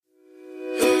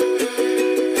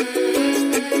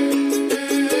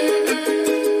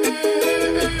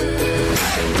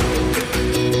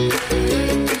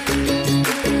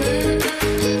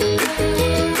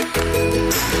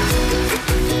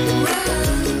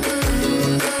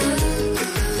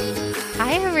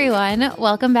everyone.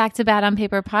 Welcome back to Bad on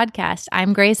Paper podcast.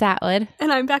 I'm Grace Atwood.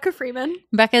 And I'm Becca Freeman.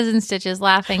 Becca's in stitches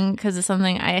laughing because of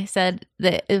something I said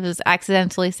that it was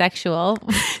accidentally sexual.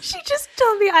 She just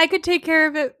told me I could take care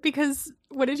of it because,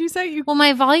 what did you say? Well,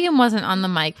 my volume wasn't on the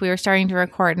mic. We were starting to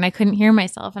record and I couldn't hear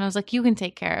myself. And I was like, you can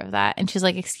take care of that. And she's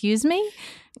like, excuse me?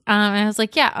 And I was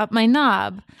like, yeah, up my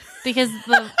knob. Because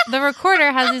the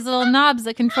recorder has these little knobs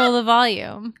that control the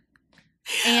volume.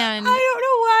 And I don't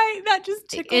know why that just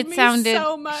tickled me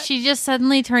so much. She just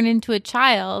suddenly turned into a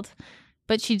child,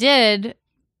 but she did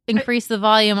increase the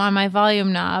volume on my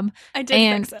volume knob. I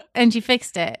did fix it. And she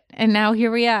fixed it. And now here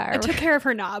we are. I took care of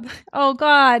her knob. Oh,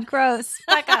 God. Gross.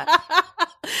 Becca.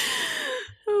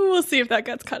 We'll see if that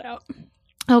gets cut out.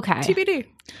 Okay. TBD.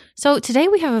 So today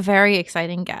we have a very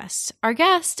exciting guest. Our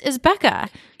guest is Becca.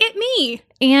 It me.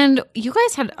 And you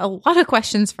guys had a lot of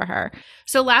questions for her.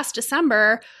 So last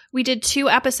December, we did 2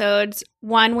 episodes,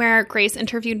 one where Grace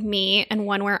interviewed me and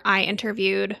one where I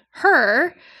interviewed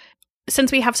her.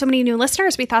 Since we have so many new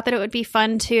listeners, we thought that it would be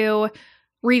fun to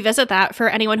revisit that for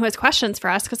anyone who has questions for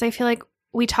us, because I feel like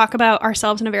we talk about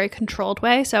ourselves in a very controlled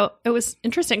way. So it was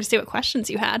interesting to see what questions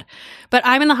you had. But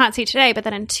I'm in the hot seat today, but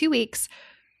then in 2 weeks,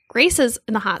 Grace is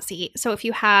in the hot seat. So if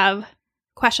you have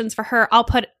questions for her, I'll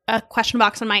put a question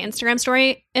box on my Instagram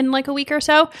story in like a week or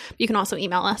so. You can also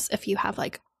email us if you have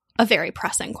like a very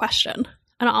pressing question,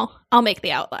 and I'll make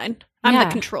the outline. I'm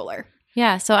the controller.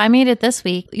 Yeah, so I made it this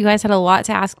week. You guys had a lot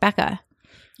to ask Becca.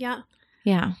 Yeah.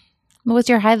 Yeah. What was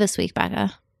your high this week,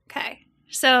 Becca? Okay.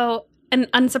 So an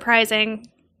unsurprising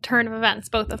turn of events,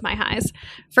 both of my highs.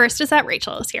 First is that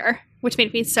Rachel is here, which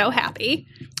made me so happy.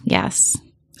 Yes.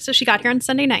 So she got here on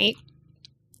Sunday night,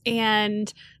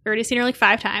 and I've already seen her like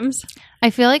 5 times.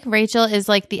 I feel like Rachel is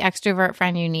like the extrovert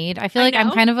friend you need. I feel like I'm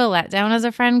kind of a letdown as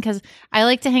a friend because I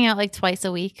like to hang out like twice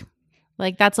a week.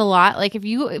 Like that's a lot. Like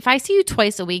if I see you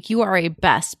twice a week, you are a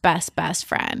best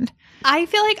friend. I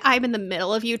feel like I'm in the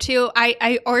middle of you two.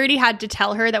 I already had to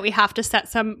tell her that we have to set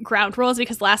some ground rules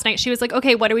because last night she was like,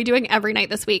 okay, what are we doing every night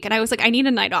this week? And I was like, I need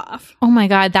a night off. Oh my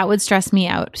God, that would stress me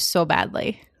out so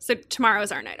badly. So tomorrow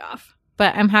is our night off.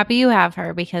 But I'm happy you have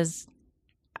her because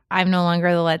I'm no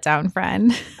longer the letdown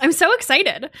friend. I'm so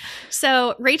excited.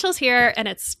 So Rachel's here, and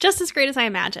it's just as great as I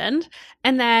imagined.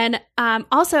 And then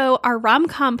also our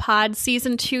Rom-Com Pod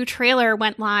Season 2 trailer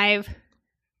went live.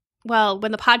 Well,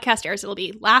 when the podcast airs, it'll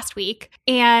be last week.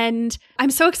 And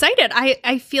I'm so excited.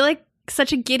 I feel like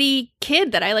such a giddy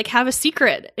kid that I like have a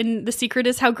secret. And the secret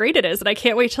is how great it is. And I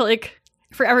can't wait to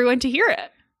for everyone to hear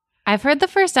it. I've heard the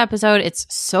first episode. It's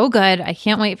so good. I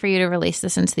can't wait for you to release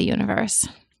this into the universe.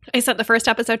 I sent the first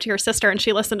episode to your sister and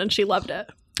she listened and she loved it.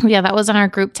 Yeah, that was on our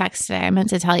group text today. I meant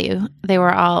to tell you. They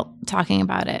were all talking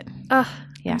about it. Ugh,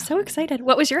 yeah. I'm so excited.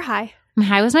 What was your high? My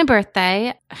high was my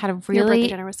birthday. I had a really... Your birthday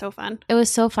dinner was so fun. It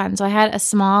was so fun. So I had a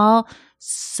small,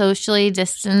 socially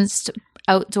distanced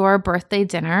outdoor birthday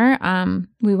dinner.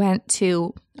 We went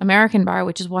to American Bar,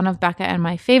 which is one of Becca and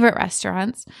my favorite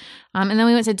restaurants. And then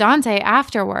we went to Dante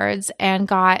afterwards and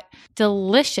got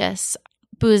delicious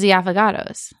boozy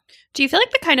affogatos. Do you feel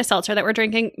like the kind of seltzer that we're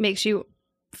drinking makes you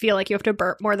feel like you have to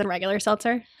burp more than regular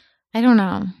seltzer? I don't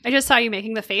know. I just saw you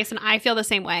making the face and I feel the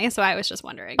same way. So I was just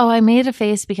wondering. Oh, I made a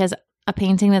face because a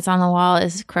painting that's on the wall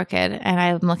is crooked and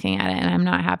I'm looking at it and I'm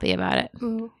not happy about it.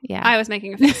 Ooh. Yeah. I was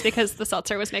making a face because the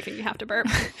seltzer was making me have to burp.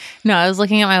 No, I was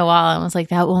looking at my wall and was like,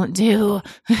 that won't do.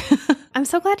 I'm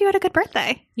so glad you had a good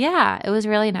birthday. Yeah, it was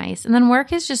really nice. And then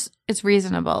work is just, it's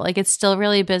reasonable. Like it's still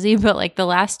really busy, but like the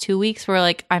last 2 weeks were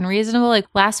like unreasonable. Like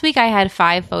last week I had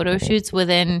 5 photo shoots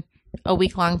within a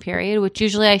week-long period, which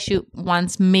usually I shoot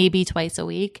once, maybe twice a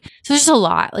week. So it's just a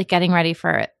lot, like getting ready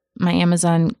for my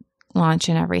Amazon launch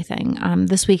and everything.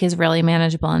 This week is really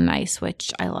manageable and nice,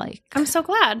 which I like. I'm so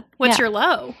glad. What's your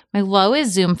low? My low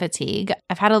is Zoom fatigue.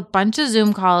 I've had a bunch of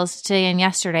Zoom calls today and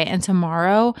yesterday, and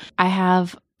tomorrow I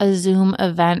have a Zoom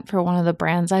event for one of the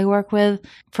brands I work with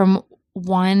from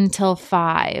 1 till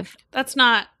 5. That's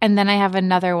not... And then I have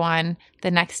another one the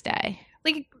next day.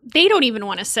 Like, they don't even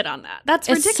want to sit on that. That's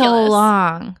ridiculous. It's so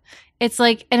long. It's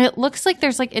like, and it looks like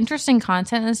there's like interesting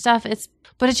content and stuff.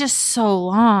 But it's just so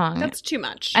long. That's too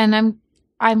much. And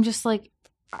I'm just like,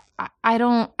 I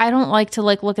don't like to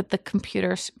like look at the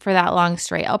computer for that long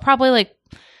straight. I'll probably like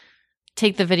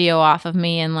take the video off of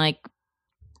me and like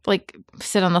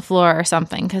sit on the floor or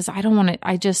something because I don't want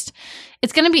to.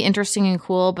 It's going to be interesting and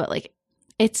cool, but like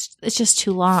it's just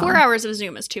too long. 4 hours of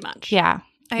Zoom is too much. Yeah,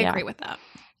 I agree with that.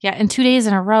 Yeah, and 2 days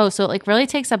in a row, so it like really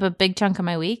takes up a big chunk of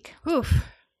my week. Oof.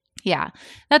 Yeah,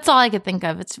 that's all I could think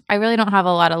of. I really don't have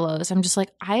a lot of lows. I'm just like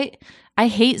I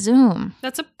hate Zoom.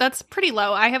 That's pretty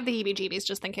low. I have the heebie-jeebies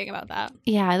just thinking about that.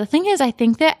 Yeah, the thing is, I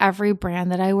think that every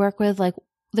brand that I work with, like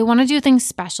they want to do things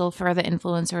special for the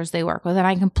influencers they work with. And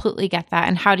I completely get that.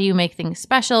 And how do you make things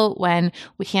special when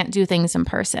we can't do things in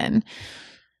person?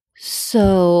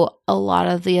 So a lot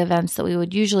of the events that we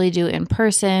would usually do in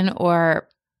person or,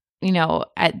 you know,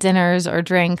 at dinners or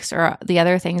drinks or the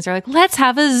other things are like, let's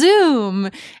have a Zoom.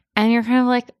 And you're kind of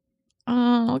like,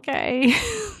 oh, okay.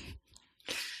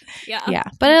 Yeah.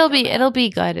 But it'll be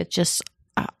good. It just,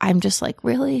 I'm just like,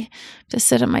 really just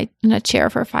sit in a chair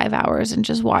for 5 hours and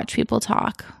just watch people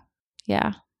talk.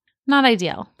 Yeah. Not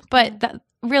ideal. But that,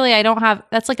 really,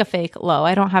 that's like a fake low.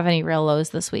 I don't have any real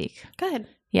lows this week. Good.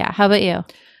 Yeah. How about you?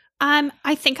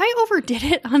 I think I overdid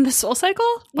it on the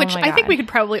SoulCycle, which I think we could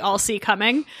probably all see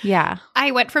coming. Yeah.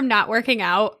 I went from not working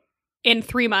out in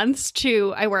 3 months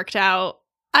to I worked out,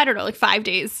 I don't know, like 5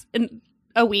 days in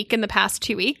a week in the past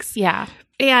 2 weeks. Yeah.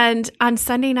 And on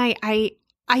Sunday night,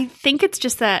 I think it's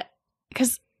just that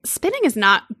because spinning is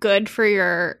not good for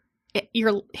your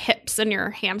hips and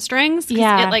your hamstrings.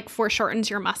 Yeah. It like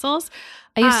foreshortens your muscles.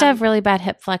 I used to have really bad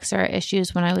hip flexor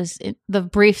issues when I was in the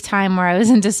brief time where I was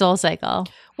into SoulCycle.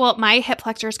 Well, my hip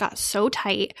flexors got so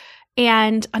tight.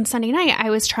 And on Sunday night, I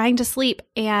was trying to sleep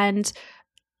and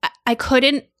I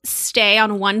couldn't stay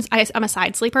on one. I'm a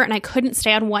side sleeper and I couldn't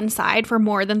stay on one side for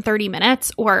more than 30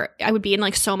 minutes or I would be in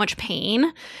like so much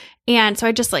pain. And so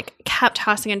I just like kept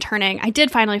tossing and turning. I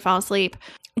did finally fall asleep,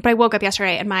 but I woke up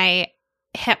yesterday and my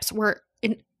hips were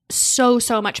in so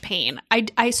much pain.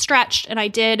 I stretched and they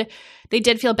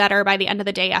did feel better by the end of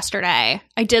the day yesterday.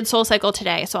 I did SoulCycle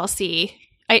today, so I'll see.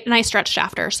 And I stretched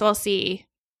after, so I'll see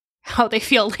how they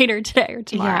feel later today or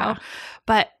tomorrow. Yeah.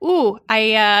 But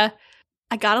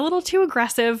I got a little too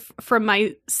aggressive from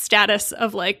my status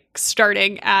of like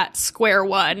starting at square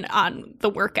one on the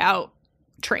workout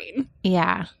train.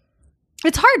 Yeah.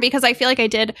 It's hard because I feel like I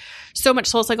did so much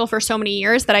SoulCycle for so many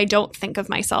years that I don't think of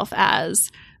myself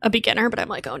as a beginner, but I'm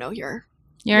like, oh no, you're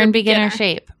in beginner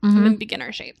shape. Mm-hmm. I'm in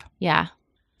beginner shape. Yeah.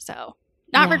 So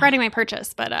not regretting my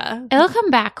purchase, but it'll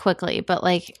come back quickly. But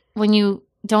like when you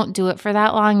don't do it for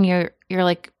that long, you're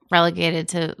like relegated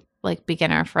to like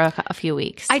beginner for a few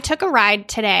weeks. I took a ride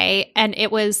today and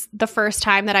it was the first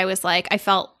time that I was like, I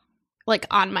felt like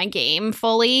on my game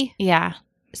fully. Yeah.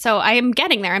 So I am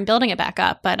getting there. I'm building it back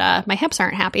up, but my hips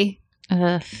aren't happy.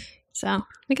 So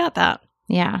we got that.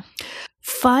 Yeah.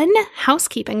 Fun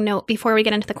housekeeping note before we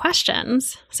get into the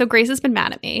questions. So Grace has been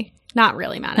mad at me. Not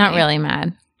really mad at me. Not really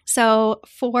mad. So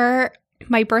for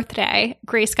my birthday,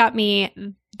 Grace got me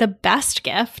the best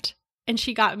gift and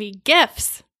she got me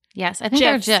gifts. Yes, I think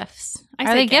they're GIFs.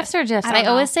 Are they GIFs or GIFs? I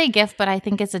always say GIF, but I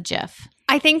think it's a GIF.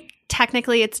 I think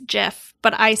technically it's GIF,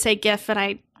 but I say GIF and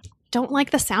I don't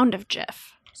like the sound of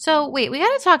GIF. So wait, we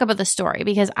got to talk about the story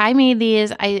because I made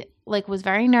these. I like was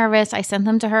very nervous. I sent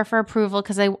them to her for approval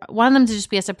because I wanted them to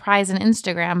just be a surprise on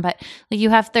Instagram. But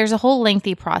like there's a whole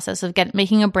lengthy process of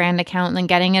making a brand account and then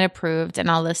getting it approved and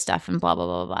all this stuff and blah blah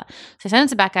blah blah. So I sent it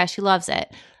to Becca. She loves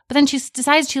it. But then she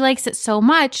decides she likes it so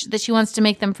much that she wants to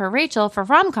make them for Rachel for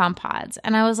rom-com pods.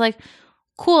 And I was like,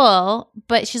 cool.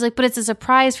 But she's like, but it's a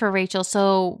surprise for Rachel.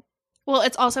 So, well,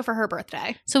 it's also for her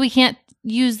birthday. So we can't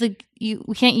use the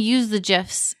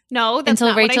GIFs. No, that's until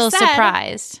not Rachel's what I said.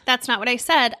 Surprised. That's not what I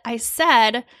said. I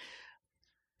said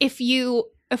if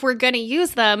we're going to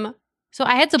use them. So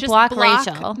I had to block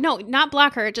Rachel. No, not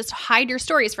block her. Just hide your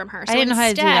stories from her. So I didn't know how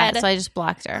to do that, so I just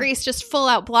blocked her. Grace just full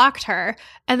out blocked her.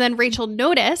 And then Rachel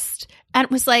noticed and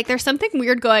was like, there's something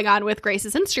weird going on with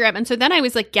Grace's Instagram. And so then I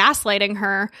was like gaslighting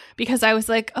her because I was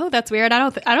like, oh, that's weird. I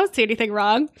don't see anything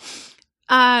wrong.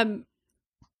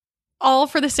 All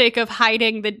for the sake of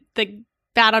hiding the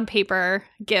bad on paper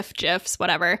GIFs,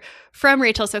 whatever, from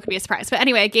Rachel so it could be a surprise. But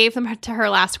anyway, I gave them to her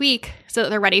last week so that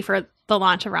they're ready for the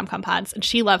launch of Rom-Com Pods, and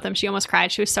she loved them. She almost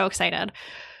cried. She was so excited.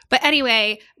 But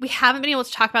anyway, we haven't been able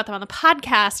to talk about them on the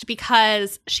podcast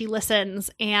because she listens,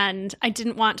 and I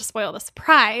didn't want to spoil the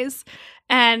surprise.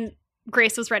 And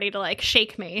Grace was ready to like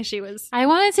shake me. I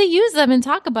wanted to use them and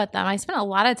talk about them. I spent a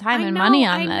lot of time and money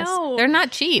on this. They're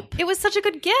not cheap. It was such a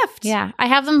good gift. Yeah. I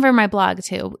have them for my blog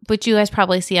too, which you guys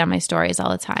probably see on my stories all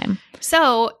the time.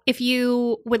 So if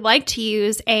you would like to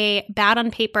use a bad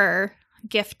on paper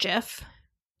GIF,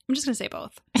 I'm just going to say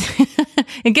both.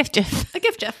 A GIF. A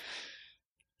GIF.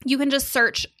 You can just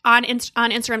search on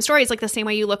Instagram stories like the same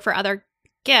way you look for other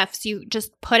GIFs. You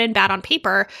just put in bad on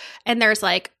paper and there's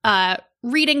like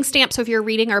reading stamp. So if you're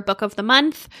reading our book of the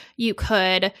month, you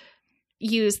could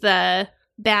use the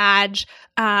badge.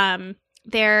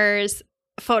 There's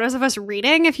photos of us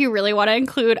reading if you really want to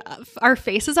include our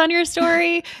faces on your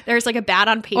story. There's like a bad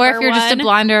on paper or if you're one. Just a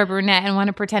blonde or a brunette and want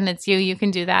to pretend it's you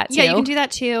can do that too. Yeah, you can do that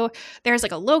too. There's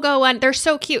like a logo one. They're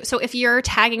so cute. So if you're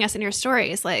tagging us in your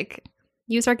stories, like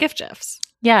use our GIFs.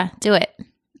 Yeah, do it.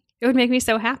 It would make me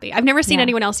so happy. I've never seen Yeah.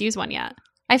 anyone else use one yet.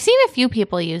 I've seen a few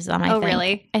people use them, I think.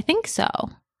 Really? I think so.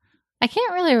 I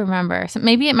can't really remember. So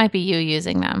maybe it might be you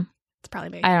using them. It's probably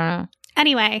me. I don't know.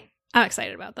 Anyway, I'm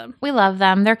excited about them. We love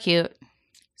them. They're cute.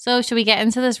 So should we get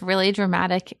into this really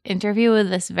dramatic interview with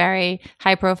this very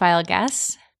high-profile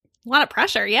guest? A lot of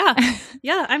pressure. Yeah.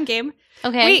 Yeah, I'm game.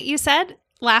 Okay. Wait, you said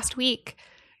last week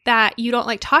that you don't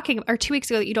like talking, or 2 weeks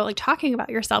ago that you don't like talking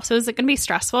about yourself. So is it going to be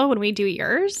stressful when we do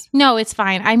yours? No, it's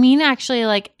fine. I mean, actually,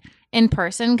 like in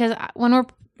person, because when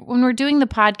we're doing the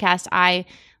podcast, I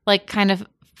like kind of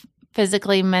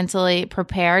physically, mentally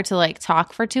prepare to like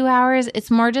talk for 2 hours. It's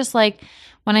more just like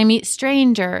when I meet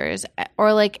strangers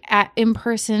or like at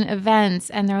in-person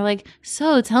events and they're like,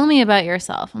 so tell me about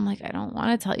yourself. I'm like, I don't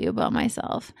want to tell you about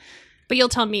myself. But you'll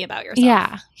tell me about yourself.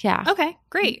 Yeah. Yeah. Okay,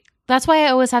 great. That's why I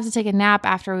always have to take a nap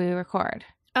after we record.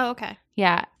 Oh, okay.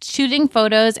 Yeah. Shooting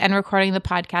photos and recording the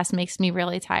podcast makes me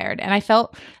really tired. And I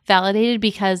felt validated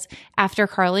because after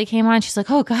Carly came on, she's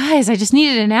like, oh, guys, I just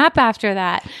needed a nap after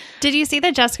that. Did you see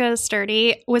that Jessica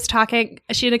Sturdy was talking?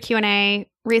 She did a Q&A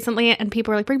recently and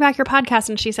people were like, bring back your podcast.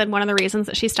 And she said one of the reasons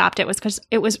that she stopped it was because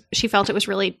she felt it was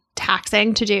really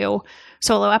taxing to do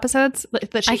solo episodes.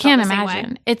 That she I felt can't the same way.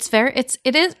 imagine.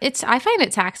 I find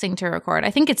it taxing to record.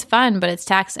 I think it's fun, but it's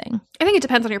taxing. I think it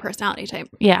depends on your personality type.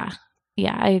 Yeah.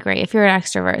 Yeah, I agree. If you're an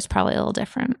extrovert, it's probably a little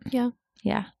different. Yeah.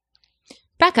 Yeah.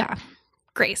 Becca,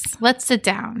 Grace. let's sit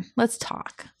down. Let's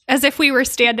talk. As if we were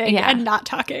standing Yeah. and not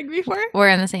talking before. We're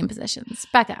in the same positions.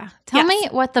 Becca, tell Yes. me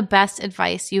what the best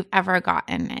advice you've ever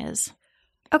gotten is.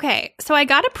 Okay, so I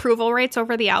got approval rates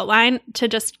over the outline to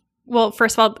just, well,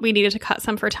 first of all, we needed to cut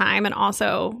some for time and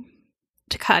also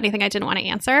to cut anything I didn't want to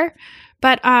answer.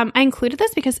 But I included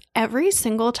this because every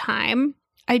single time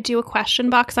I do a question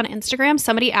box on Instagram,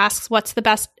 somebody asks what's the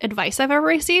best advice I've ever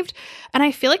received. And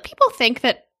I feel like people think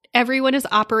that everyone is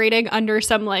operating under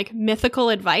some like mythical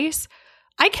advice.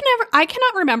 I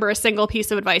cannot remember a single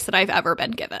piece of advice that I've ever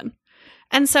been given.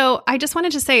 And so I just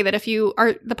wanted to say that if you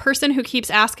are the person who keeps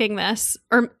asking this,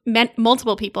 or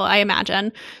multiple people, I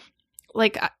imagine,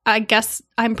 like, I guess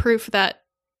I'm proof that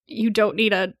you don't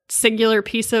need a singular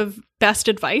piece of best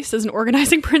advice as an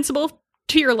organizing principle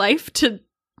to your life to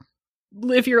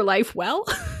live your life well.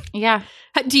 Yeah.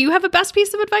 Do you have a best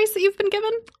piece of advice that you've been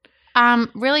given?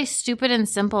 Really stupid and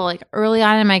simple. Like early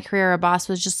on in my career, a boss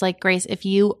was just like, Grace, if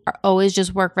you always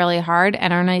just work really hard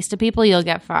and are nice to people, you'll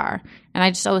get far. And I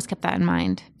just always kept that in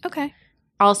mind. Okay.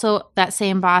 Also, that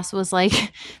same boss was like,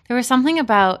 there was something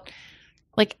about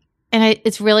like, and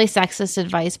it's really sexist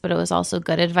advice, but it was also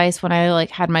good advice when I like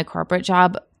had my corporate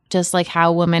job, just like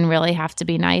how women really have to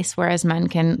be nice, whereas men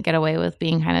can get away with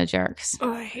being kind of jerks.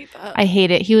 Oh, I hate that. I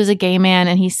hate it. He was a gay man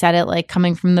and he said it like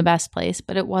coming from the best place,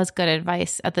 but it was good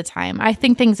advice at the time. I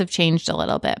think things have changed a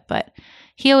little bit, but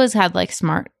he always had like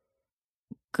smart,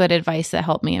 good advice that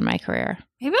helped me in my career.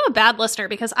 Maybe I'm a bad listener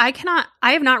because I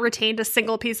have not retained a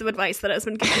single piece of advice that has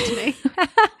been given to me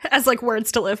as like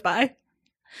words to live by.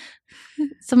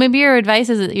 So maybe your advice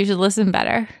is that you should listen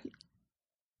better.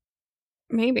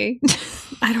 Maybe.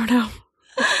 I don't know.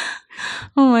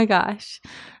 Oh my gosh.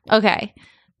 Okay.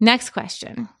 Next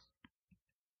question.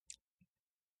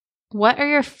 What are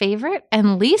your favorite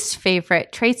and least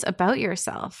favorite traits about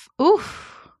yourself? Ooh.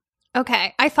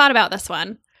 Okay. I thought about this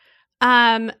one.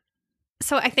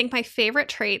 So I think my favorite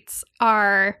traits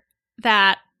are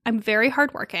that I'm very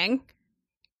hardworking.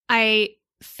 I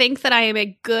think that I am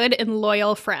a good and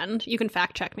loyal friend. You can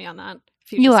fact check me on that.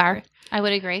 If You disagree. are. I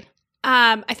would agree.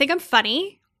 I think I'm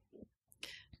funny.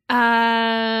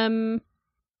 I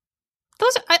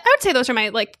would say those are my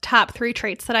like top 3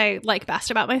 traits that I like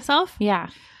best about myself. Yeah.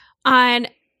 On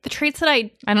the traits that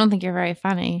I don't think you're very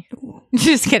funny.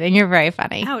 Just kidding. You're very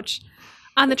funny. ouch.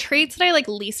 On the traits that I like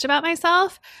least about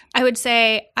myself, I would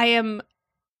say I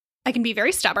can be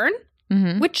very stubborn,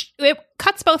 Mm-hmm. which it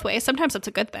cuts both ways. Sometimes that's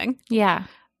a good thing. Yeah.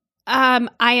 I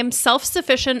am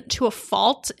self-sufficient to a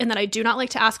fault in that I do not like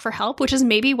to ask for help, which is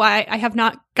maybe why I have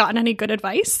not gotten any good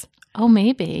advice. Oh,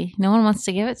 maybe. No one wants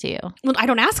to give it to you. Well, I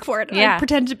don't ask for it. Yeah.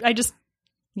 I just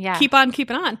Yeah. keep on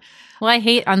keeping on. Well, I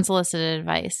hate unsolicited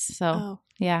advice. So, Oh.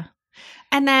 yeah.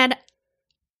 And then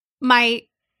my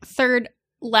third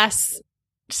less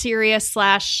serious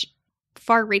 /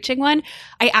 far-reaching one,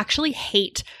 I actually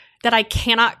hate that I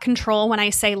cannot control when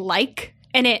I say like,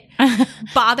 and it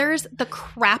bothers the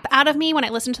crap out of me when I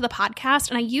listen to the podcast.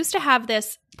 And I used to have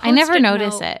this I never Post-it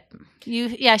notice note.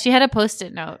 it. Yeah, she had a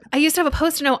Post-it note. I used to have a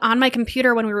Post-it note on my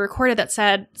computer when we recorded that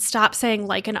said, stop saying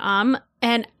like and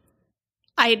and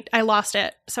I lost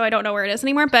it. So I don't know where it is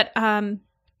anymore. But I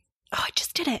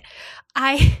just did it.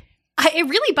 I It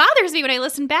really bothers me when I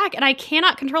listen back, and I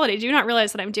cannot control it. I do not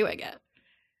realize that I'm doing it.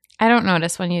 I don't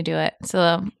notice when you do it, so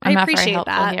I'm not very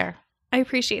helpful here. I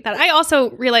appreciate that. I also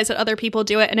realize that other people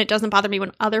do it, and it doesn't bother me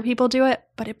when other people do it,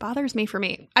 but it bothers me for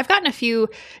me. I've gotten a few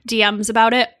DMs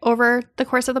about it over the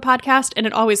course of the podcast, and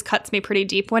it always cuts me pretty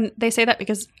deep when they say that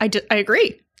because I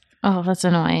agree. Oh, that's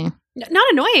annoying.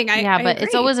 Not annoying. But I agree.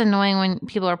 It's always annoying when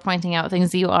people are pointing out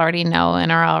things that you already know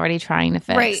and are already trying to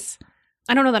fix. Right.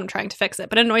 I don't know that I'm trying to fix it,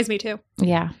 but it annoys me too.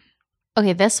 Yeah.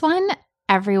 Okay, this one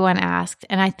everyone asked,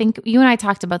 and I think you and I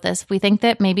talked about this. We think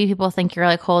that maybe people think you're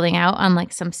like holding out on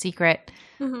like some secret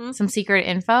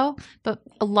info, but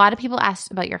a lot of people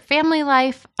asked about your family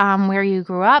life, where you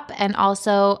grew up, and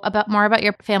also more about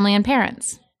your family and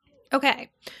parents. Okay.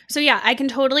 So yeah, I can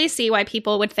totally see why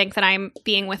people would think that I'm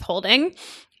being withholding.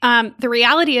 The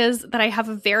reality is that I have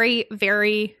a very,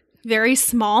 very, very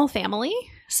small family.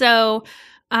 So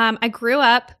I grew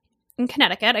up in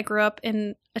Connecticut. I grew up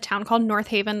in a town called North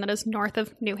Haven that is north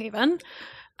of New Haven.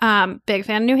 Big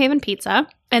fan of New Haven pizza.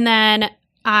 And then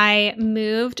I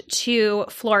moved to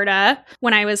Florida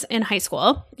when I was in high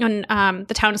school. And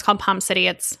the town is called Palm City.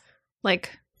 It's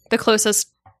like the closest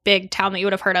big town that you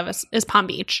would have heard of is Palm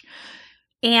Beach.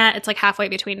 And it's like halfway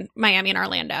between Miami and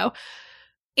Orlando.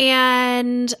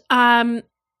 And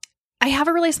I have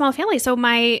a really small family. So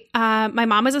my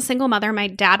mom was a single mother. My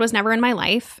dad was never in my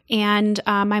life. And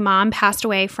my mom passed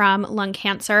away from lung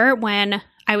cancer when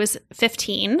I was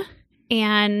 15.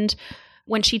 And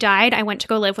when she died, I went to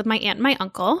go live with my aunt and my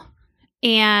uncle.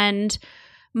 And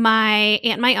my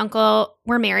aunt and my uncle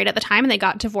were married at the time, and they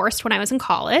got divorced when I was in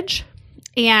college.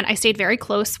 And I stayed very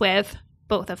close with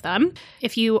both of them.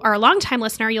 If you are a longtime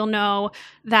listener, you'll know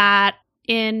that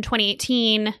in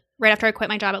 2018, right after I quit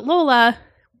my job at Lola,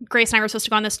 Grace and I were supposed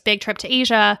to go on this big trip to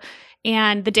Asia.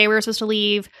 And the day we were supposed to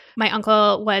leave, my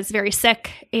uncle was very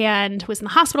sick and was in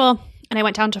the hospital. And I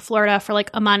went down to Florida for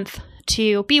like a month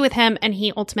to be with him. And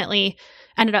he ultimately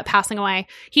ended up passing away.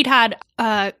 He'd had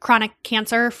chronic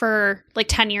cancer for like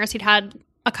 10 years. He'd had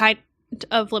a kind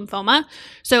of lymphoma.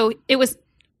 So it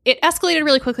escalated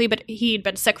really quickly, but he'd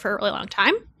been sick for a really long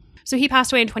time. So he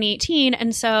passed away in 2018.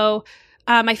 And so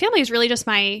my family is really just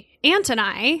my aunt and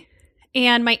I.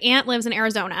 And my aunt lives in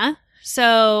Arizona,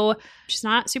 so she's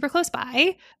not super close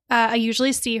by. I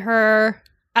usually see her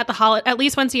at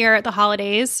least once a year at the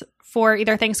holidays for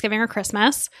either Thanksgiving or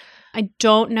Christmas. I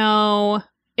don't know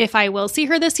if I will see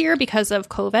her this year because of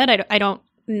COVID. I don't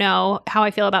know how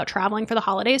I feel about traveling for the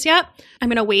holidays yet. I'm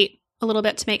going to wait a little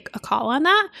bit to make a call on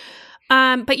that.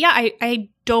 But yeah, I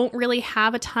don't really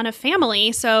have a ton of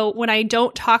family. So when I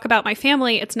don't talk about my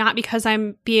family, it's not because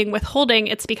I'm being withholding.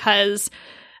 It's because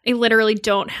I literally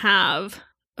don't have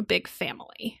a big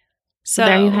family. So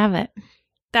there you have it.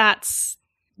 That's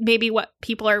maybe what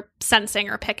people are sensing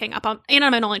or picking up on. And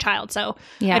I'm an only child, so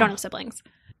I don't have siblings.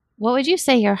 What would you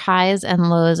say your highs and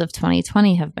lows of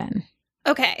 2020 have been?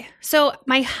 Okay, so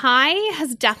my high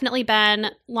has definitely been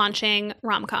launching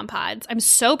Rom-Com Pods. I'm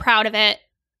so proud of it.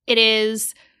 It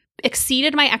is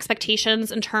exceeded my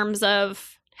expectations in terms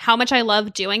of how much I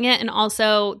love doing it and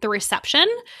also the reception.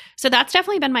 So that's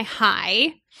definitely been my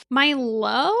high. My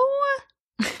low?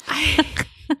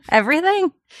 Everything?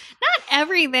 Not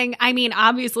everything. I mean,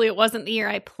 obviously it wasn't the year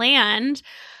I planned.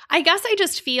 I guess I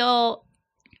just feel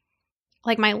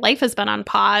like my life has been on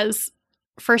pause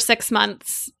for 6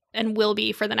 months and will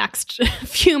be for the next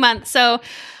few months. So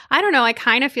I don't know. I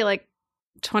kind of feel like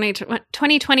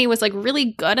 2020 was like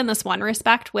really good in this one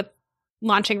respect with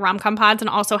launching Rom-Com Pods and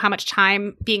also how much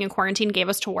time being in quarantine gave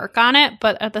us to work on it.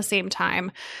 But at the same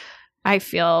time, I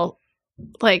feel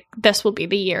like this will be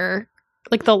the year,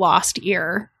 like the lost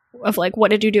year of like, what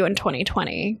did you do in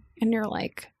 2020? And you're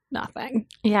like, nothing.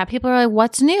 Yeah. People are like,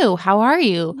 what's new? How are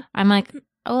you? I'm like,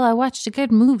 oh, I watched a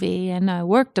good movie and I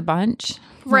worked a bunch.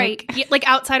 Right. Like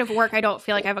outside of work, I don't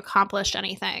feel like I've accomplished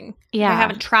anything. Yeah. I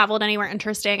haven't traveled anywhere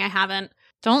interesting. I haven't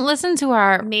Don't listen to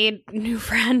our made new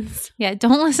friends. Yeah,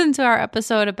 don't listen to our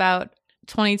episode about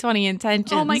 2020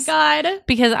 intentions. Oh my God.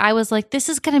 Because I was like, this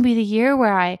is going to be the year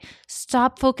where I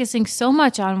stop focusing so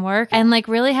much on work and like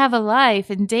really have a life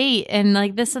and date and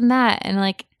like this and that. And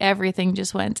like everything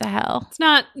just went to hell. It's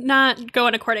not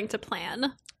going according to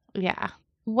plan. Yeah.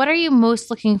 What are you most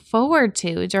looking forward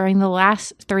to during the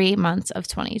last 3 months of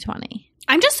 2020?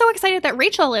 I'm just so excited that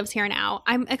Rachel lives here now.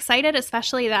 I'm excited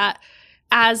especially that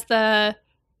as the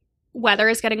weather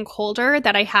is getting colder,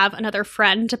 that I have another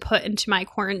friend to put into my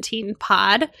quarantine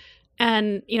pod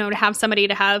and, you know, to have somebody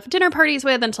to have dinner parties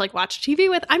with and to like watch TV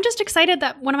with. I'm just excited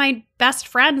that one of my best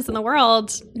friends in the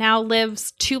world now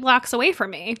lives 2 blocks away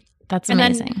from me. That's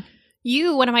amazing. Then,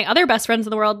 one of my other best friends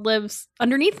in the world, lives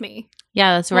underneath me.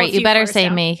 Yeah, that's Well, a right. You few better floors say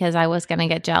down. me because I was going to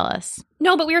get jealous.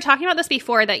 No, but we were talking about this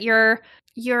before, that you're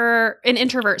an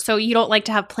introvert, so you don't like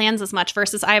to have plans as much,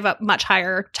 versus I have a much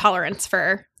higher tolerance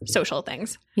for social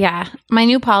things. Yeah. My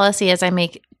new policy is I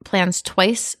make plans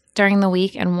twice during the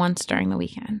week and once during the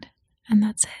weekend. And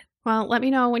that's it. Well, let me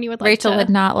know when you would like Rachel to. would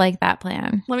not like that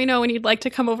plan. Let me know when you'd like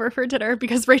to come over for dinner,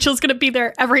 because Rachel's going to be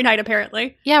there every night,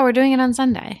 apparently. Yeah, we're doing it on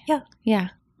Sunday. Yeah. Yeah.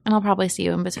 And I'll probably see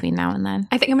you in between now and then.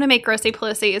 I think I'm going to make Grossy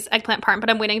Pelosi's eggplant parm, but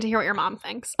I'm waiting to hear what your mom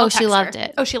thinks. Oh, I'll she text loved her.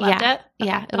 it. Oh, she loved Yeah. it?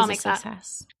 Okay, Yeah, it then was I'll a make that.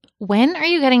 success. When are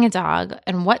you getting a dog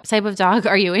and what type of dog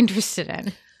are you interested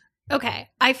in? Okay.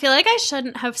 I feel like I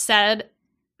shouldn't have said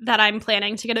that I'm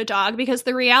planning to get a dog, because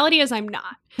the reality is I'm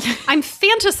not. I'm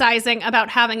fantasizing about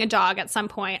having a dog at some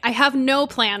point. I have no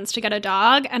plans to get a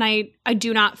dog, and I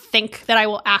do not think that I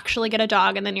will actually get a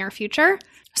dog in the near future.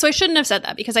 So I shouldn't have said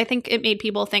that, because I think it made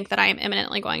people think that I am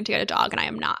imminently going to get a dog, and I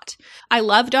am not. I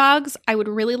love dogs. I would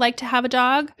really like to have a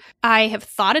dog. I have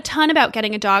thought a ton about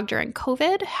getting a dog during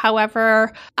COVID.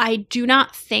 However, I do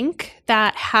not think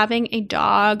that having a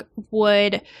dog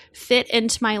would fit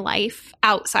into my life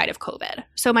outside of COVID.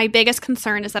 So my biggest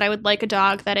concern is that I would like a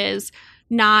dog that is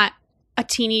not a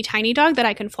teeny tiny dog that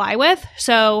I can fly with.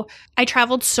 So I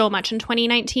traveled so much in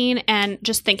 2019, and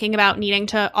just thinking about needing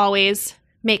to always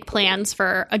make plans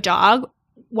for a dog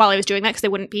while I was doing that, because they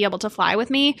wouldn't be able to fly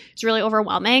with me, is really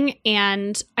overwhelming.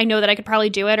 And I know that I could probably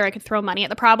do it, or I could throw money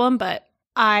at the problem, but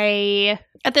I,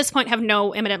 at this point, have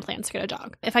no imminent plans to get a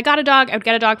dog. If I got a dog, I would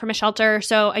get a dog from a shelter.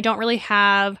 So I don't really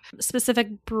have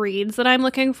specific breeds that I'm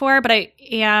looking for, but I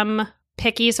am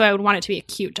picky, so I would want it to be a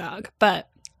cute dog. But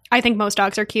I think most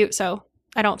dogs are cute, so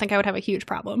I don't think I would have a huge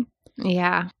problem.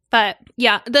 Yeah. But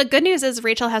yeah, the good news is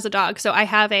Rachel has a dog. So I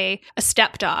have a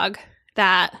step dog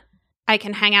that I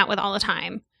can hang out with all the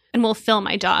time, and will fill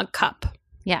my dog cup.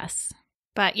 Yes.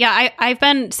 But yeah, I've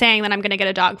been saying that I'm going to get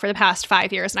a dog for the past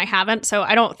 5 years, and I haven't. So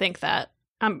I don't think that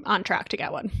I'm on track to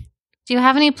get one. Do you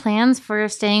have any plans for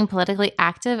staying politically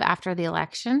active after the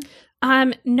election?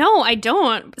 No, I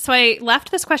don't. So I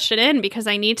left this question in because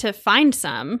I need to find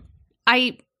some.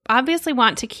 I obviously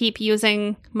want to keep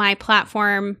using my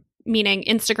platform, meaning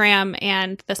Instagram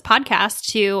and this podcast,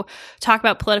 to talk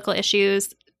about political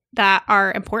issues that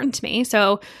are important to me.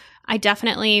 So I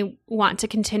definitely want to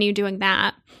continue doing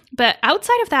that. But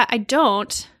outside of that, I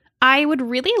don't. I would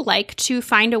really like to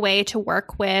find a way to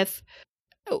work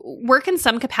in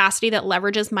some capacity that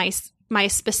leverages my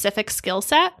specific skill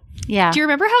set. Yeah. Do you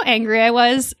remember how angry I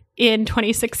was in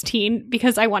 2016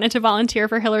 because I wanted to volunteer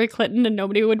for Hillary Clinton and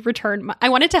nobody would return I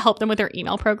wanted to help them with their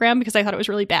email program because I thought it was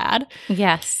really bad.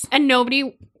 Yes. And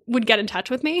nobody would get in touch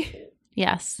with me.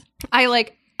 Yes.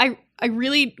 I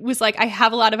really was like, I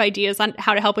have a lot of ideas on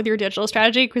how to help with your digital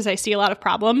strategy because I see a lot of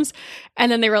problems.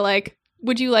 And then they were like,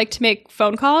 would you like to make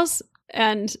phone calls?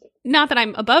 And not that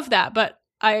I'm above that, but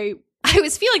I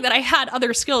was feeling that I had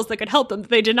other skills that could help them that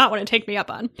they did not want to take me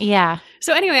up on. Yeah.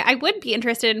 So anyway, I would be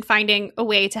interested in finding a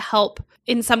way to help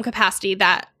in some capacity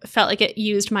that felt like it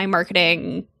used my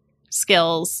marketing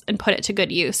skills and put it to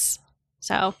good use.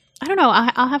 So I don't know.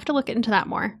 I'll have to look into that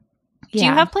more. Yeah. Do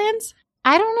you have plans?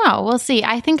 I don't know. We'll see.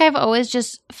 I think I've always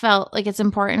just felt like it's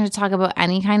important to talk about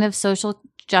any kind of social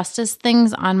justice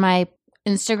things on my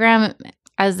Instagram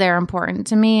as they're important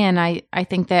to me. And I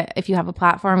think that if you have a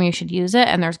platform, you should use it.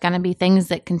 And there's going to be things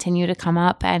that continue to come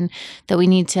up and that we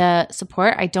need to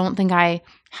support. I don't think I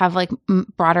have like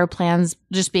broader plans,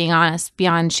 just being honest,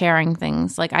 beyond sharing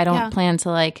things. Like I don't plan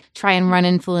to like try and run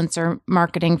influencer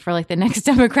marketing for like the next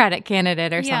Democratic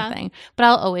candidate or something. But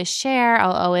I'll always share.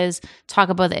 I'll always talk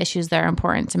about the issues that are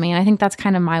important to me. And I think that's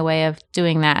kind of my way of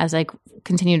doing that as I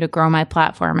continue to grow my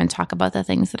platform and talk about the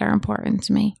things that are important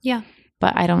to me. Yeah.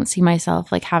 But I don't see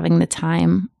myself like having the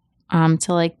time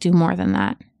to like do more than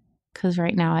that. Because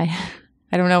right now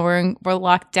I don't know, we're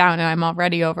locked down and I'm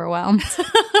already overwhelmed.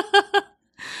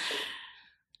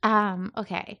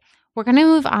 Okay. We're going to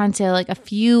move on to like a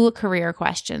few career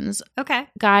questions. Okay.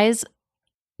 Guys,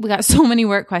 we got so many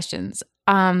work questions.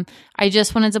 I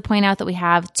just wanted to point out that we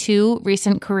have 2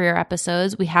 recent career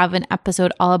episodes. We have an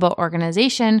episode all about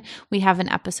organization. We have an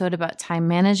episode about time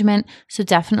management. So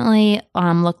definitely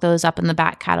look those up in the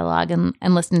back catalog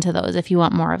and listen to those if you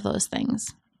want more of those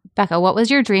things. Becca, what was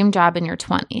your dream job in your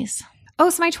 20s? Oh,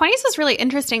 so my 20s was really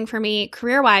interesting for me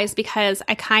career-wise because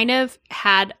I kind of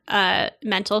had a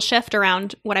mental shift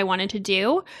around what I wanted to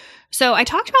do. So I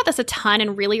talked about this a ton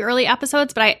in really early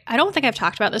episodes, but I don't think I've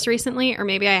talked about this recently, or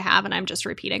maybe I have and I'm just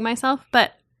repeating myself.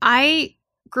 But I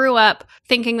grew up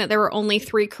thinking that there were only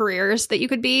 3 careers that you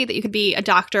could be a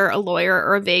doctor, a lawyer,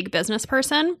 or a vague business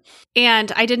person.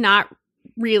 And I did not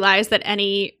realize that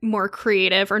any more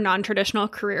creative or non-traditional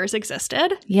careers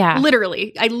existed. Yeah.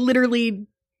 I literally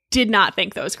did not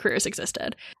think those careers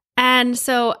existed. And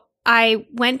so I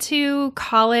went to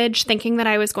college thinking that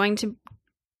I was going to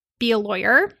be a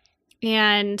lawyer,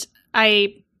 and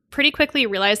I pretty quickly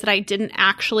realized that I didn't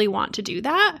actually want to do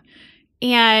that.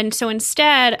 And so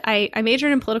instead, I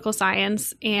majored in political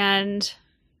science, and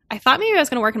I thought maybe I was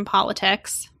going to work in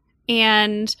politics.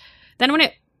 And then when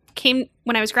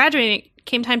I was graduating, it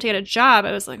came time to get a job,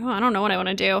 I was like, oh, I don't know what I want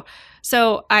to do.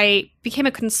 So I became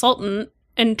a consultant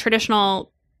in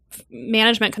traditional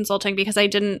management consulting because I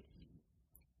didn't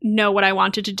know what I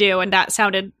wanted to do, and that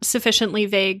sounded sufficiently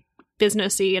vague,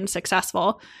 businessy, and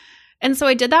successful. And so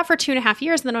I did that for 2.5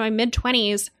 years. And then in my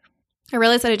mid-20s, I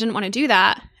realized that I didn't want to do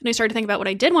that. And I started to think about what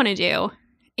I did want to do.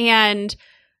 And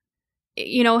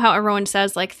you know how everyone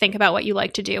says, like, think about what you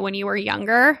like to do when you were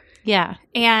younger. Yeah.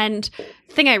 And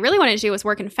the thing I really wanted to do was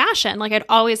work in fashion. Like,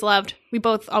 we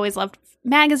both always loved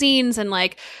magazines. And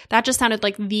like, that just sounded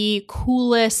like the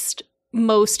coolest,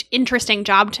 most interesting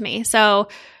job to me. So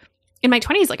in my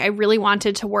 20s, like, I really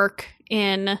wanted to work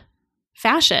in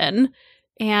fashion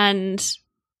and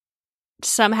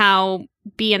somehow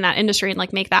be in that industry and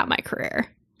like make that my career.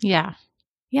 Yeah.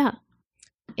 Yeah.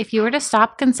 If you were to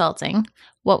stop consulting,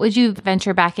 what would you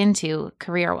venture back into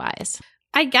career-wise?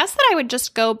 I guess that I would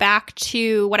just go back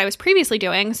to what I was previously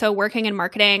doing. So working in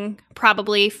marketing,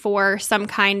 probably for some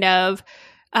kind of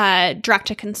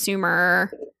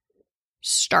direct-to-consumer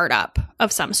startup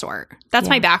of some sort. That's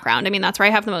my background. I mean, that's where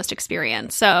I have the most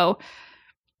experience. So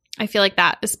I feel like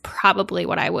that is probably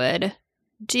what I would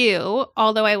do.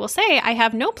 Although I will say I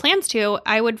have no plans to.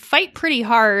 I would fight pretty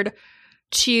hard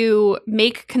to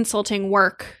make consulting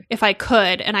work if I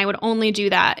could, and I would only do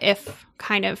that if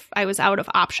kind of I was out of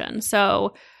options.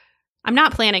 So I'm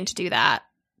not planning to do that,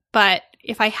 but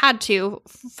if I had to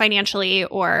financially,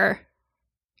 or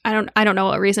I don't know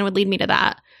what reason would lead me to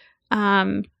that.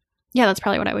 Yeah, that's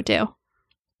probably what I would do.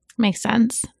 Makes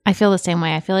sense. I feel the same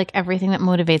way. I feel like everything that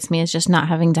motivates me is just not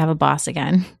having to have a boss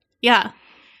again. Yeah.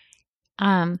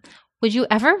 Would you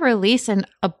ever release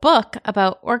a book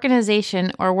about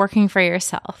organization or working for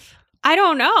yourself? I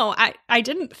don't know. I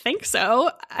didn't think so.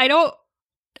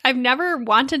 I've never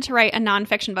wanted to write a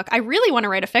nonfiction book. I really want to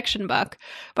write a fiction book,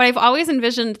 but I've always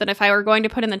envisioned that if I were going to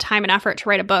put in the time and effort to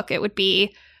write a book, it would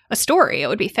be a story. It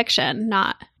would be fiction,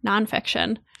 not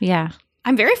nonfiction. Yeah.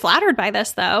 I'm very flattered by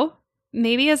this, though.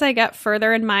 Maybe as I get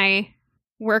further in my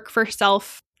work for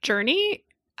self journey,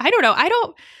 I don't know. I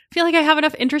don't feel like I have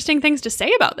enough interesting things to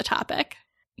say about the topic.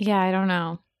 Yeah, I don't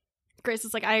know. Grace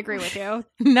is like, I agree with you.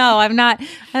 No, I'm not.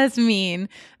 That's mean.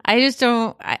 I just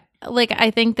don't.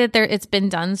 I think that it's been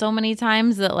done so many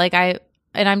times that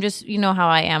I'm just, you know how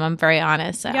I am. I'm very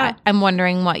honest. Yeah. I'm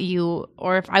wondering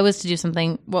or if I was to do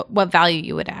something, what value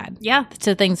you would add. Yeah.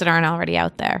 To things that aren't already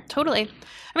out there. Totally.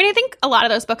 I mean, I think a lot of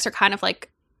those books are kind of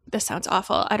like, this sounds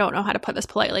awful. I don't know how to put this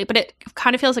politely, but it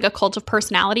kind of feels like a cult of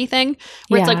personality thing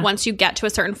where it's like once you get to a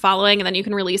certain following and then you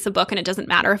can release a book and it doesn't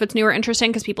matter if it's new or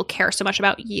interesting because people care so much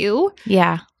about you.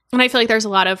 Yeah. And I feel like there's a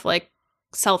lot of like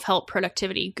self-help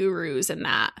productivity gurus in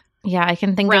that. Yeah, I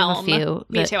can think realm. of a few.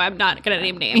 Me too. I'm not going to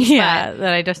name names. Yeah,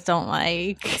 that I just don't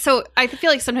like. So I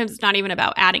feel like sometimes it's not even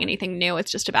about adding anything new.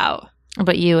 It's just about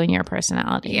you and your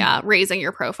personality. Yeah, raising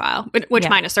your profile, which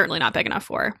mine is certainly not big enough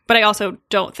for. But I also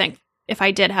don't think if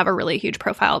I did have a really huge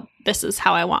profile, this is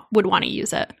how I would want to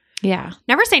use it. Yeah.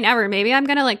 Never say never. Maybe I'm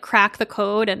going to like crack the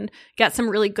code and get some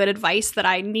really good advice that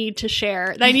I need to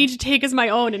share, that I need to take as my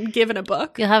own and give in a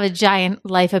book. You'll have a giant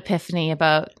life epiphany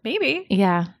about. Maybe.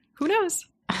 Yeah. Who knows?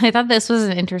 I thought this was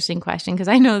an interesting question because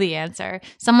I know the answer.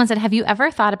 Someone said, have you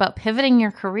ever thought about pivoting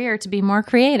your career to be more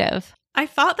creative? I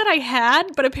thought that I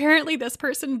had, but apparently this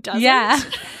person doesn't. Yeah.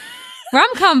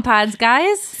 Rom-com pods,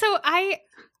 guys. So I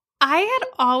had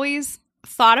always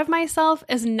thought of myself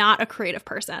as not a creative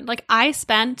person. Like I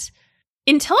spent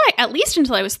at least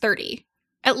until I was 30,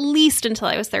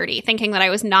 thinking that I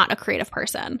was not a creative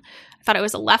person. I thought I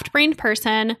was a left-brained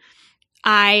person.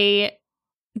 I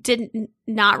did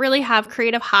not really have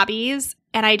creative hobbies,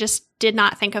 and I just did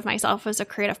not think of myself as a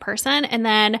creative person. And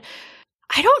then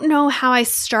I don't know how I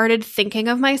started thinking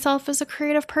of myself as a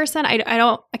creative person. I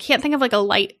can't think of like a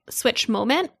light switch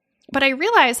moment, but I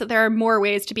realized that there are more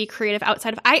ways to be creative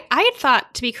outside of, I had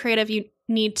thought to be creative, you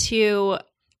need to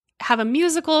have a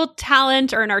musical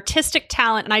talent or an artistic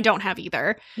talent, and I don't have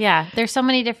either. Yeah, there's so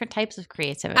many different types of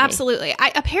creativity. Absolutely.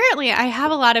 I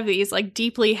have a lot of these like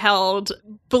deeply held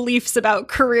beliefs about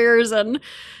careers and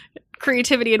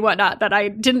creativity and whatnot that I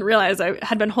didn't realize I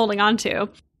had been holding on to.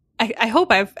 I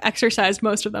hope I've exercised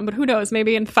most of them, but who knows?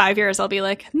 Maybe in 5 years I'll be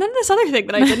like, and then this other thing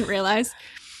that I didn't realize.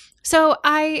 So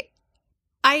I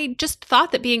just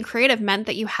thought that being creative meant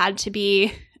that you had to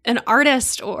be an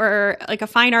artist or like a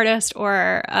fine artist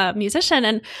or a musician.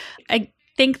 And I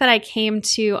think that I came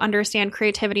to understand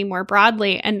creativity more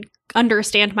broadly and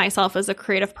understand myself as a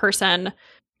creative person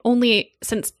only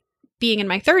since being in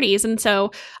my 30s. And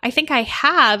so I think I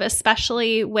have,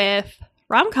 especially with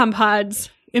Rom-Com Pods,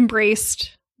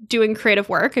 embraced doing creative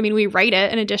work. I mean, we write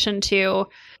it in addition to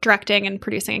directing and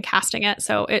producing and casting it.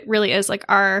 So it really is like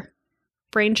our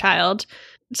brainchild.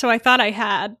 So I thought I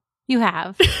had. You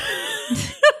have.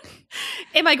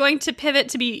 Am I going to pivot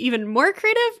to be even more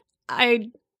creative?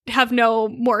 I have no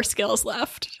more skills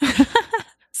left.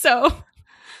 So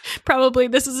probably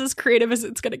this is as creative as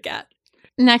it's going to get.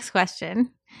 Next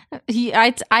question.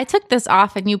 I took this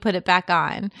off and you put it back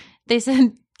on. They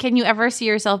said, can you ever see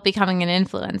yourself becoming an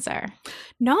influencer?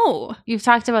 No. You've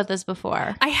talked about this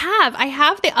before. I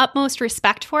have the utmost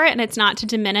respect for it, and it's not to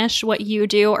diminish what you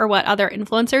do or what other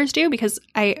influencers do, because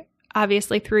I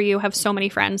obviously through you have so many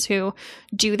friends who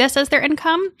do this as their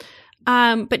income.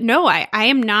 But no, I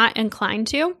am not inclined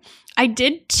to. I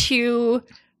did 2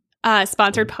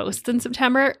 sponsored posts in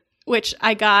September, which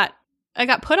I got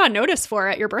put on notice for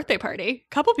at your birthday party.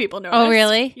 A couple people noticed. Oh,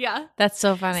 really? Yeah. That's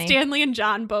so funny. Stanley and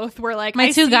John both were like,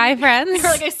 my 2 guy friends. They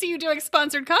were like, I see you doing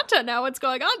sponsored content now. What's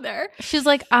going on there? She's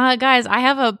like, guys, I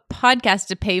have a podcast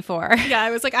to pay for. Yeah,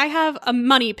 I was like, I have a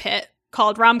money pit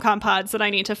called Rom-Com Pods that I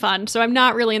need to fund. So I'm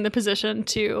not really in the position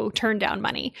to turn down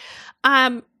money.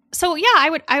 So yeah,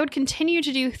 I would continue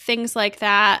to do things like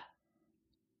that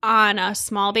on a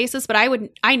small basis, but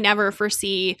I never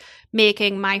foresee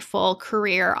making my full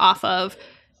career off of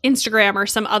Instagram or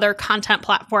some other content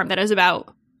platform that is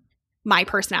about my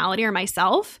personality or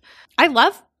myself. I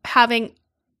love having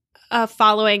a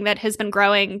following that has been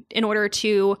growing in order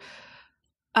to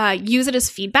use it as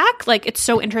feedback. Like, it's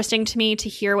so interesting to me to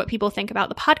hear what people think about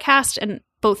the podcast, and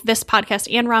both this podcast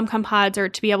and Rom-Com Pods, or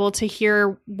to be able to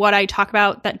hear what I talk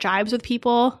about that jives with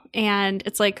people. And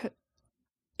it's like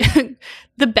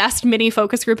the best mini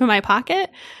focus group in my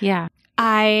pocket. Yeah.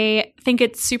 I think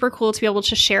it's super cool to be able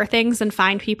to share things and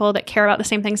find people that care about the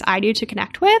same things I do to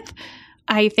connect with.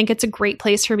 I think it's a great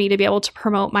place for me to be able to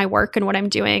promote my work and what I'm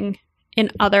doing in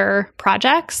other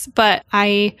projects, but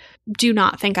I do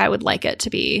not think I would like it to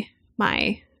be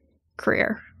my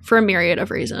career for a myriad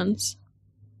of reasons.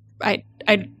 I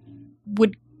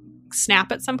would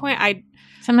snap at some point.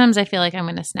 Sometimes I feel like I'm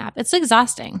going to snap. It's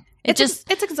exhausting. It's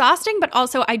exhausting, but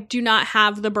also I do not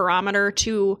have the barometer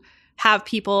to have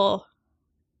people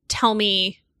tell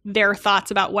me their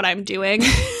thoughts about what I'm doing.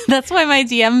 That's why my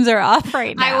DMs are off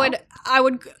right now. I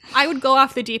would go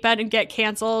off the deep end and get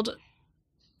canceled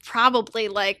probably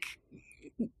like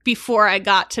before I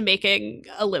got to making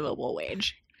a livable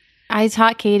wage. I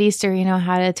taught Katie Storino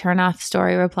how to turn off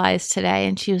story replies today,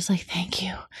 and she was like, thank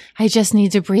you. I just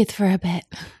need to breathe for a bit.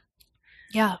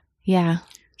 Yeah. Yeah.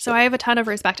 So I have a ton of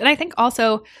respect. And I think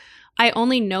also I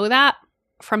only know that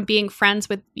from being friends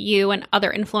with you and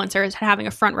other influencers and having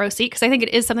a front row seat, because I think it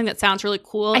is something that sounds really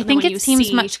cool. I think it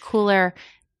seems much cooler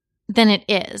than it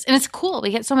is. And it's cool.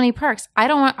 We get so many perks. I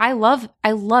love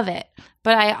it.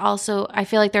 But I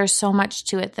feel like there's so much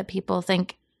to it that people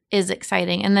think is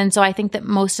exciting. And then so I think that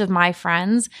most of my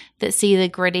friends that see the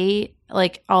gritty,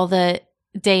 like all the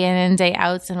day in and day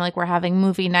outs, and like we're having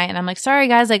movie night, and I'm like, sorry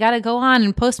guys, I gotta go on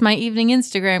and post my evening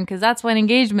Instagram because that's when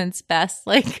engagement's best.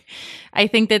 Like, I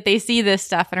think that they see this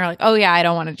stuff and are like, oh yeah, I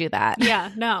don't want to do that.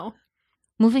 Yeah, no.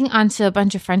 Moving on to a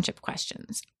bunch of friendship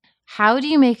questions. How do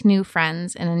you make new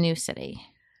friends in a new city?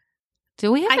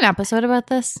 Do we have an episode about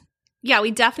this? Yeah,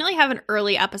 we definitely have an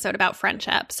early episode about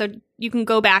friendship. So you can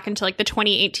go back into like the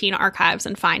 2018 archives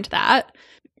and find that.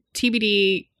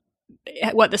 TBD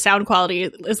what the sound quality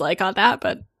is like on that,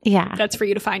 but yeah, that's for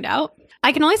you to find out.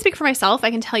 I can only speak for myself. I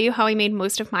can tell you how I made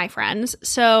most of my friends.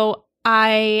 So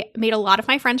I made a lot of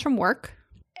my friends from work.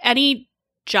 Any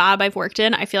job I've worked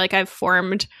in, I feel like I've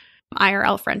formed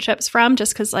IRL friendships from,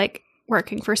 just because like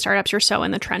working for startups, you're so in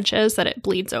the trenches that it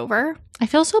bleeds over. I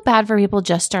feel so bad for people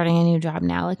just starting a new job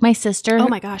now. Like my sister. Oh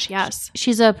my gosh, yes.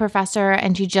 She's a professor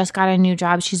and she just got a new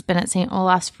job. She's been at St.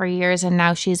 Olaf's for years and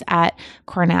now she's at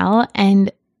Cornell,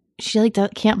 and she like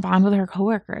can't bond with her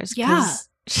coworkers. Yeah.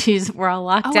 We're all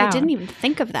locked down. I didn't even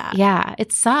think of that. Yeah,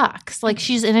 it sucks. Like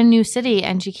she's in a new city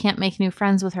and she can't make new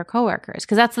friends with her coworkers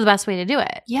because that's the best way to do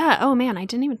it. Yeah. Oh man, I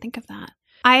didn't even think of that.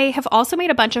 I have also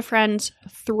made a bunch of friends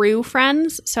through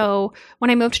friends. So when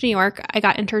I moved to New York, I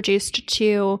got introduced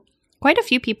to quite a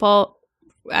few people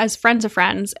as friends of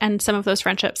friends, and some of those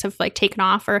friendships have like taken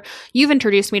off, or you've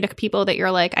introduced me to people that you're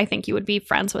like, I think you would be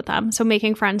friends with them. So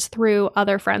making friends through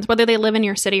other friends, whether they live in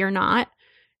your city or not,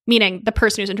 meaning the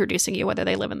person who's introducing you, whether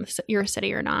they live in your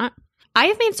city or not. I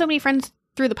have made so many friends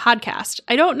through the podcast.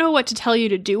 I don't know what to tell you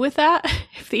to do with that,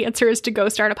 if the answer is to go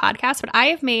start a podcast, but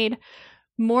I made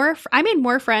more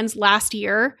friends last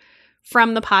year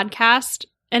from the podcast,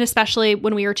 and especially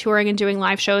when we were touring and doing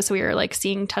live shows. So we were like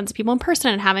seeing tons of people in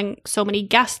person and having so many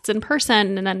guests in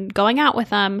person and then going out with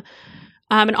them.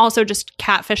 And also just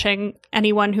catfishing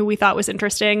anyone who we thought was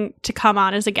interesting to come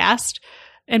on as a guest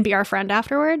and be our friend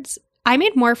afterwards. I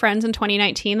made more friends in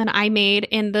 2019 than I made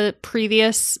in the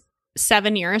previous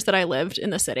 7 years that I lived in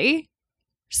the city.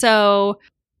 So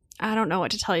I don't know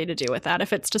what to tell you to do with that.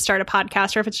 If it's to start a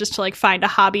podcast or if it's just to like find a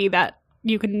hobby that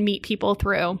you can meet people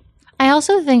through. I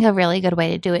also think a really good way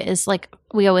to do it is like,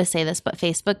 we always say this, but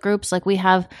Facebook groups, like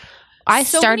I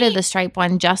started the Stripe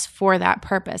one just for that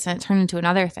purpose, and it turned into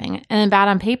another thing. And then Bad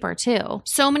on Paper too.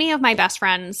 So many of my best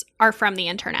friends are from the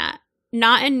internet.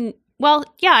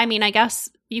 I guess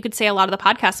you could say a lot of the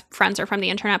podcast friends are from the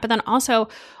internet, but then also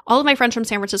all of my friends from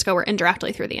San Francisco were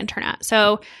indirectly through the internet.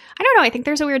 So I don't know. I think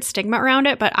there's a weird stigma around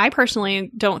it, but I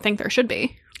personally don't think there should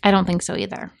be. I don't think so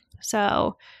either.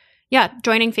 So yeah,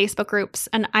 joining Facebook groups,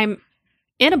 and I'm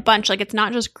in a bunch. Like, it's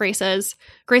not just Grace's.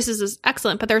 Grace's is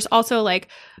excellent, but there's also like,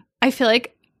 I feel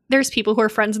like there's people who are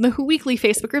friends in the Who Weekly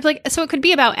Facebook group. Like, so it could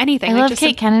be about anything. I like love just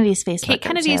Kate Kennedy's Facebook Kate group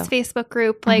Kennedy's too. Facebook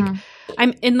group. Like,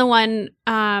 I'm in the one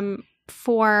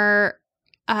for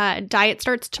Diet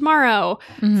Starts Tomorrow,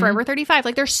 Forever 35.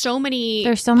 Like, there's so many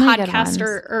podcast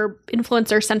or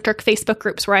influencer centric Facebook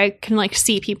groups where I can like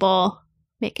see people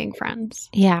making friends.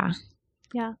 Yeah.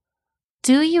 Yeah.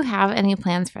 Do you have any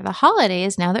plans for the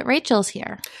holidays now that Rachel's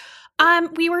here?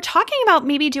 We were talking about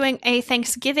maybe doing a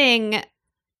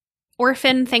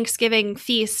orphan Thanksgiving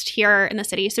feast here in the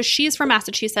city. So she's from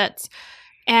Massachusetts,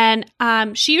 and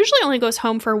she usually only goes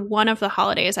home for one of the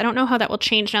holidays. I don't know how that will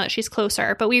change now that she's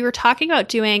closer, but we were talking about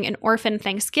doing an orphan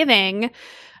Thanksgiving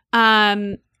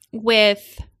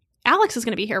with Alex is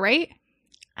going to be here, right?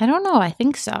 I don't know. I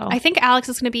think so. I think Alex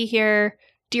is going to be here.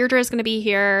 Deirdre is going to be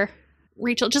here.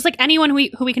 Rachel, just like anyone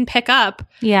who we can pick up.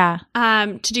 Yeah.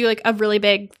 To do like a really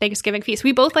big Thanksgiving feast.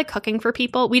 We both like cooking for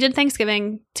people. We did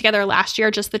Thanksgiving together last year,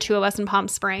 just the two of us in Palm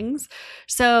Springs.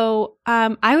 So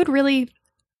I would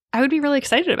be really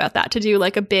excited about that, to do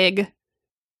like a big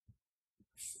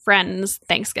friends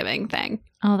Thanksgiving thing.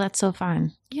 Oh, that's so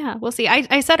fun. Yeah, we'll see.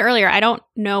 I said earlier, I don't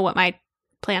know what my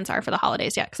plans are for the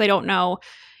holidays yet, because I don't know.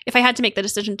 If I had to make the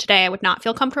decision today, I would not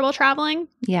feel comfortable traveling.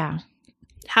 Yeah.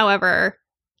 However,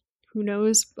 who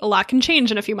knows? A lot can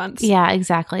change in a few months. Yeah,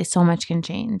 exactly. So much can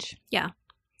change. Yeah.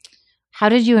 How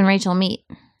did you and Rachel meet?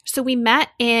 So we met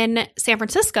in San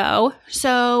Francisco.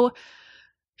 So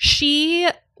she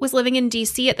was living in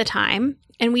DC at the time,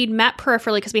 and we'd met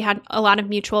peripherally because we had a lot of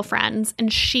mutual friends.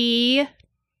 And she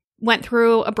went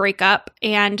through a breakup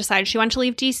and decided she wanted to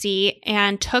leave DC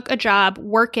and took a job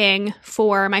working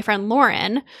for my friend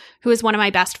Lauren, who is one of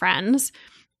my best friends.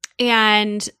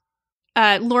 And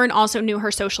Lauren also knew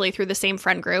her socially through the same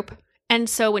friend group. And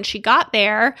so when she got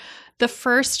there, the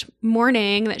first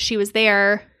morning that she was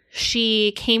there,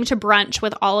 she came to brunch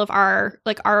with all of our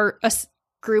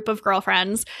group of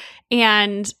girlfriends.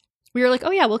 And we were like,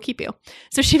 oh yeah, we'll keep you.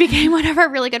 So she became one of our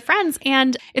really good friends.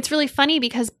 And it's really funny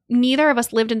because neither of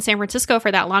us lived in San Francisco for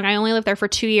that long. I only lived there for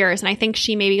 2 years. And I think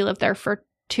she maybe lived there for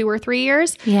 2 or 3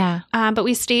 years. Yeah. But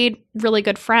we stayed really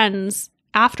good friends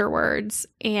afterwards.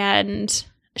 And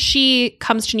she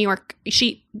comes to New York.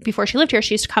 Before she lived here,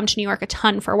 she used to come to New York a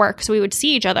ton for work. So we would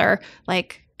see each other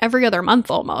like every other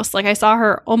month almost. Like, I saw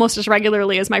her almost as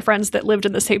regularly as my friends that lived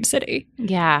in the same city.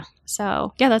 Yeah.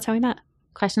 So yeah, that's how we met.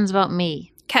 Questions about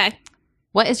me. Okay.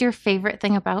 What is your favorite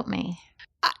thing about me?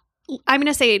 I'm going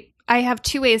to say I have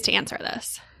 2 ways to answer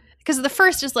this. Because the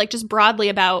first is like just broadly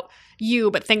about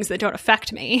you, but things that don't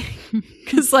affect me.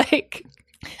 Because like...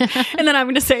 and then I'm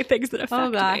going to say things that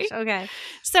affect me. Okay.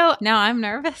 So now I'm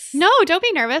nervous. No, don't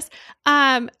be nervous.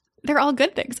 They're all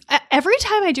good things. Every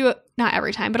time I do it, not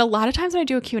every time, but a lot of times when I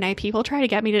do a Q&A, people try to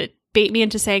get me to bait me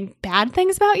into saying bad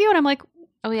things about you. And I'm like,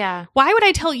 oh yeah. Why would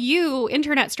I tell you,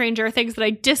 internet stranger, things that I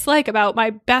dislike about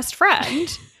my best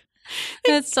friend?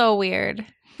 That's so weird.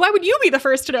 Why would you be the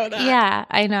first to know that? Yeah,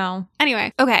 I know.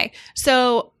 Anyway, okay.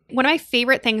 So one of my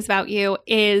favorite things about you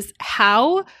is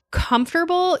how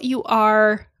comfortable you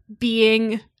are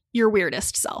being your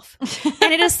weirdest self.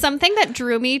 And it is something that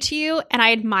drew me to you, and I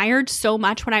admired so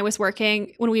much when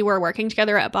we were working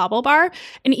together at Bobble Bar.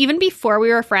 And even before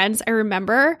we were friends, I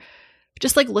remember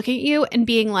just like looking at you and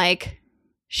being like,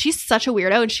 she's such a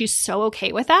weirdo and she's so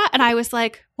okay with that. And I was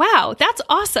like, wow, that's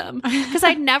awesome. Because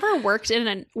I'd never worked in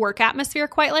a work atmosphere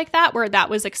quite like that where that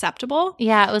was acceptable.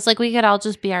 Yeah, it was like we could all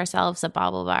just be ourselves at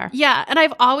Bobble Bar. Yeah. And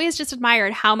I've always just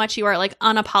admired how much you are like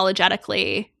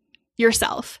unapologetically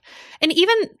yourself. And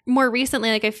even more recently,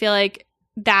 like I feel like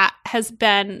that has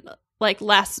been like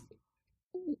less.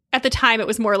 At the time, it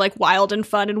was more like wild and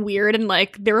fun and weird. And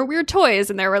like there were weird toys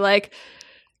and there were like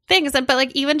things. But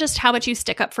like even just how much you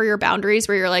stick up for your boundaries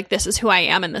where you're like, this is who I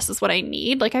am and this is what I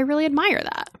need. Like I really admire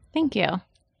that. Thank you.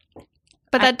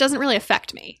 But that doesn't really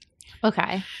affect me.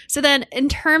 Okay. So then in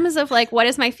terms of like what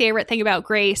is my favorite thing about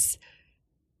Grace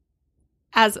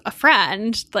as a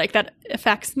friend, like that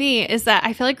affects me, is that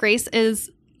I feel like Grace is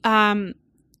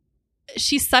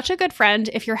she's such a good friend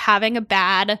if you're having a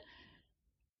bad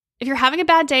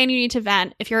day and you need to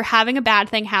vent, if you're having a bad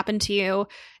thing happen to you,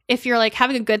 if you're like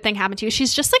having a good thing happen to you,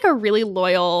 she's just like a really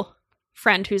loyal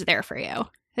friend who's there for you.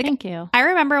 Like, thank you. I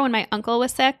remember when my uncle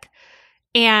was sick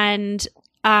and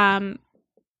I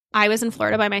was in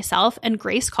Florida by myself and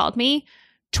Grace called me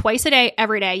twice a day,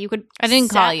 every day. I didn't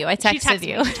call you. I texted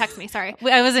you. She texted me, sorry.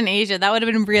 I was in Asia. That would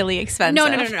have been really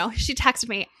expensive. No. She texted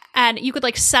me. And you could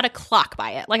like set a clock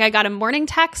by it. Like I got a morning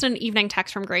text and an evening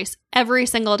text from Grace every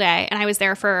single day. And I was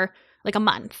there for like a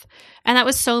month. And that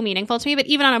was so meaningful to me. But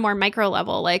even on a more micro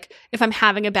level, like if I'm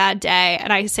having a bad day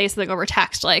and I say something over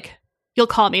text, like you'll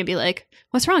call me and be like,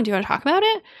 what's wrong? Do you want to talk about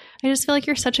it? I just feel like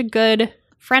you're such a good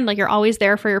friend. Like you're always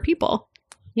there for your people.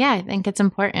 Yeah, I think it's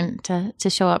important to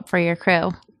show up for your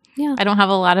crew. Yeah. I don't have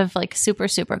a lot of like super,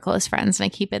 super close friends and I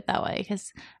keep it that way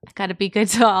because I've got to be good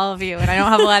to all of you and I don't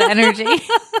have a lot of energy.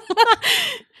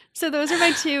 So those are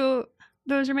my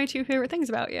two favorite things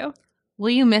about you. Will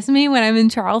you miss me when I'm in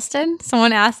Charleston?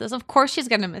 Someone asked this. Of course she's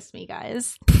going to miss me,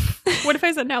 guys. What if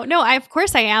I said no? No, of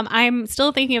course I am. I'm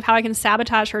still thinking of how I can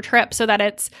sabotage her trip so that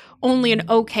it's only an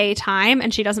okay time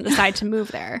and she doesn't decide to move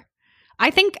there.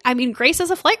 I mean, Grace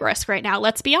is a flight risk right now.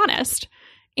 Let's be honest.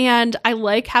 And I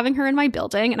like having her in my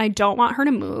building and I don't want her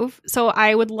to move. So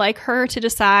I would like her to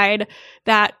decide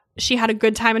that she had a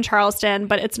good time in Charleston,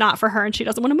 but it's not for her and she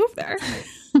doesn't want to move there.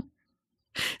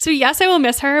 So yes, I will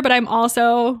miss her, but I'm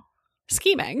also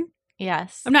scheming.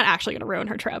 Yes. I'm not actually going to ruin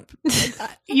her trip.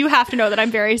 You have to know that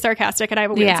I'm very sarcastic and I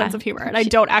have a weird sense of humor. And I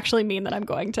don't actually mean that I'm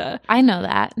going to. I know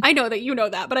that. I know that you know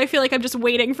that, but I feel like I'm just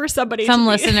waiting for some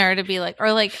listener to be like,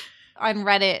 or like, on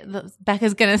Reddit,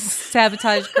 Becca's gonna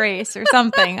sabotage Grace or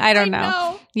something. I don't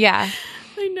know. Yeah,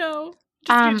 I know.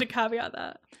 Just need to caveat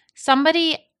that.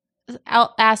 Somebody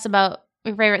asked about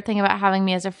my favorite thing about having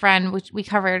me as a friend, which we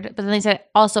covered, but then they said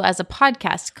also as a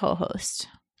podcast co-host.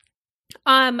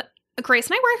 Grace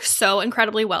and I work so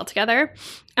incredibly well together.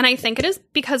 And I think it is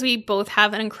because we both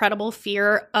have an incredible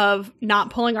fear of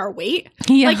not pulling our weight,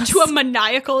 like to a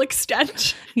maniacal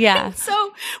extent. Yeah. And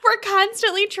so we're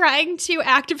constantly trying to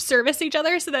active service each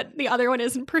other so that the other one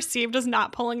isn't perceived as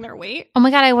not pulling their weight. Oh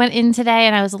my God. I went in today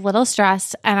and I was a little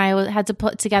stressed and I had to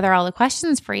put together all the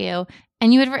questions for you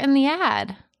and you had written the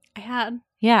ad. I had.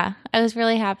 Yeah. I was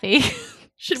really happy.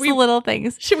 Should we little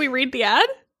things. Should we read the ad?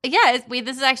 Yeah,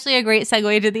 this is actually a great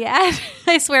segue to the ad.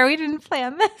 I swear we didn't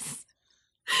plan this.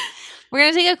 We're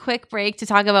going to take a quick break to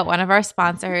talk about one of our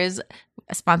sponsors,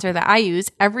 a sponsor that I use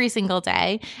every single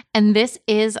day, and this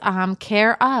is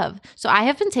Care of. So I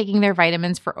have been taking their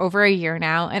vitamins for over a year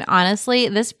now, and honestly,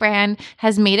 this brand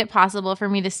has made it possible for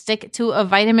me to stick to a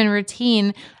vitamin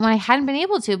routine when I hadn't been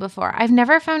able to before. I've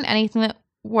never found anything that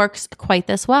works quite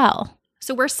this well.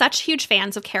 So we're such huge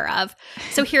fans of Care of.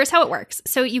 So here's how it works.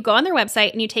 So you go on their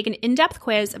website and you take an in-depth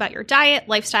quiz about your diet,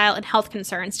 lifestyle, and health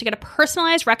concerns to get a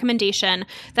personalized recommendation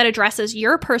that addresses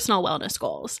your personal wellness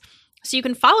goals. So you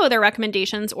can follow their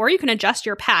recommendations or you can adjust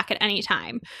your pack at any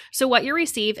time. So what you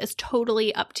receive is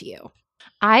totally up to you.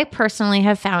 I personally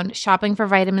have found shopping for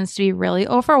vitamins to be really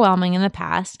overwhelming in the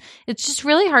past. It's just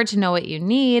really hard to know what you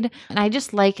need. And I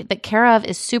just like that Care of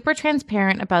is super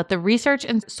transparent about the research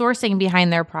and sourcing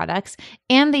behind their products.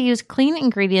 And they use clean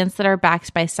ingredients that are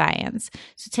backed by science.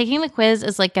 So taking the quiz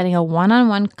is like getting a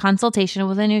one-on-one consultation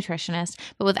with a nutritionist,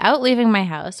 but without leaving my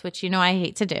house, which you know I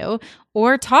hate to do,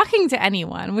 or talking to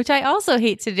anyone, which I also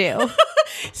hate to do.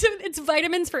 So it's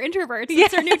vitamins for introverts.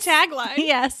 That's our new tagline.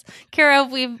 Yes. Cara,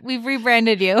 we've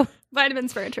rebranded you.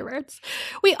 Vitamins for introverts.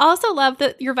 We also love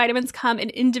that your vitamins come in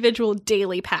individual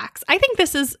daily packs. I think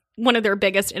this is one of their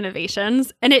biggest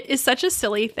innovations, and it is such a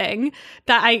silly thing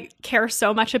that I care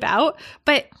so much about,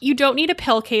 but you don't need a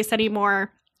pill case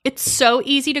anymore. It's so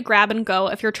easy to grab and go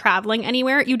if you're traveling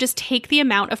anywhere. You just take the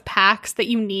amount of packs that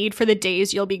you need for the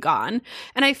days you'll be gone.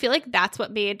 And I feel like that's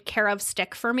what made Care of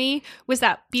stick for me, was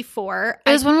that before.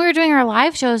 It was when we were doing our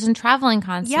live shows and traveling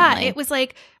constantly. Yeah, it was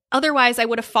like otherwise I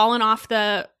would have fallen off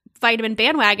the vitamin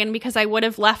bandwagon because I would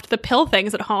have left the pill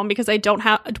things at home because I don't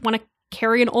want to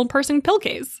carry an old person pill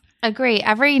case. Agree.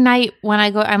 Every night when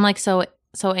I go, I'm like so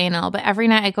anal, but every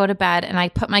night I go to bed and I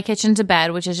put my kitchen to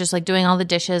bed, which is just like doing all the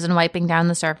dishes and wiping down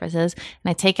the surfaces. And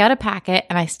I take out a packet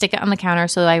and I stick it on the counter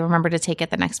so I remember to take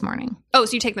it the next morning. Oh,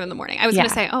 so you take them in the morning. I was going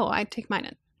to say, I take mine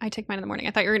in the morning.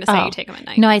 I thought you were going to say you take them at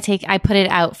night. No, I put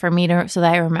it out for me so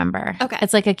that I remember. Okay.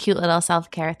 It's like a cute little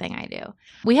self-care thing I do.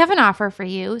 We have an offer for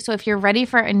you. So if you're ready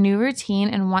for a new routine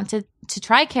and want to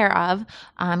try Care Of,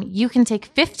 you can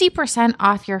take 50%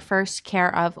 off your first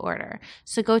Care Of order.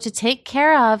 So go to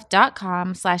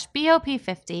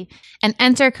takecareof.com/BOP50 and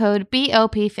enter code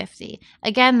BOP50.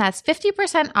 Again, that's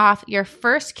 50% off your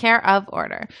first Care Of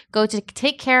order. Go to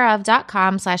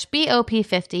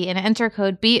takecareof.com/BOP50 and enter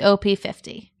code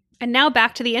BOP50. And now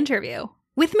back to the interview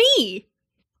with me.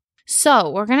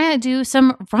 So we're going to do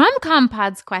some Rom-Com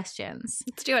Pods questions.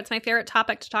 Let's do it. It's my favorite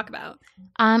topic to talk about.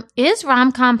 Is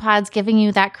Rom-Com Pods giving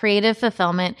you that creative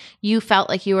fulfillment you felt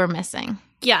like you were missing?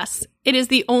 Yes. It is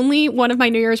the only one of my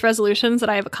New Year's resolutions that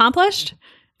I have accomplished.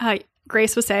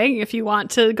 Grace was saying, if you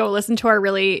want to go listen to our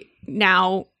really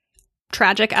now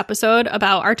tragic episode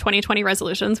about our 2020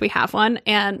 resolutions, we have one.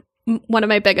 And one of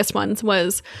my biggest ones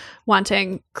was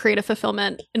wanting creative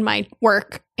fulfillment in my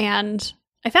work. And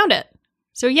I found it.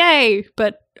 So yay,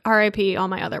 but RIP all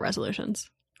my other resolutions.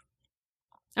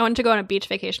 I wanted to go on a beach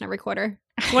vacation every quarter.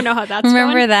 You want to know how that's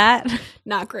Remember going? that?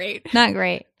 Not great. Not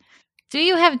great. Do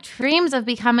you have dreams of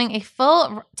becoming a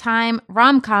full-time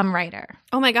rom-com writer?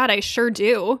 Oh my God, I sure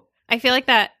do. I feel like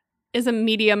that is a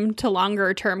medium to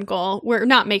longer term goal. We're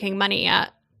not making money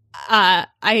yet.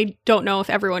 I don't know if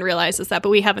everyone realizes that, but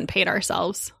we haven't paid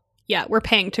ourselves yet. We're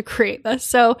paying to create this.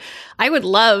 So I would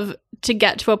love to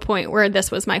get to a point where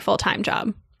this was my full-time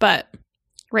job, but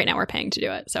right now we're paying to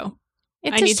do it. So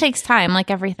it just takes time,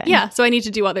 like everything. Yeah. So I need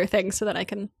to do other things so that I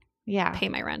can pay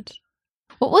my rent.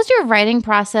 What was your writing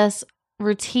process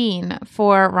routine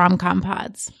for Rom-Com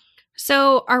Pods?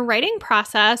 So our writing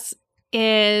process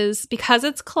is, because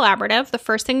it's collaborative, the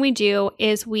first thing we do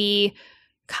is we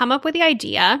come up with the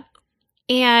idea.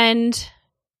 And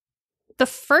the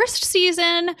first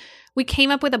season, we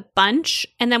came up with a bunch,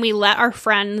 and then we let our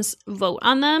friends vote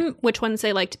on them, which ones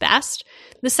they liked best.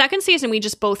 The second season, we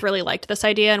just both really liked this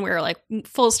idea, and we were like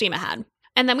full steam ahead.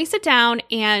 And then we sit down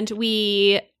and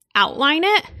we outline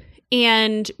it,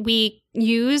 and we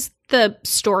use the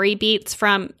story beats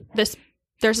from this.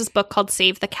 There's this book called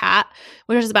Save the Cat,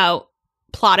 which is about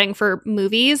plotting for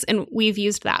movies, and we've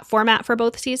used that format for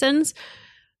both seasons.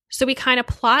 So we kind of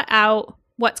plot out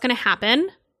what's going to happen,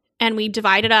 and we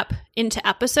divide it up into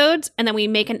episodes, and then we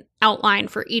make an outline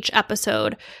for each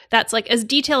episode that's like as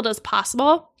detailed as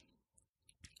possible.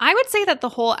 I would say that the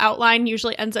whole outline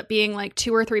usually ends up being like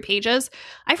 2 or 3 pages.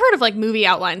 I've heard of like movie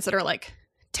outlines that are like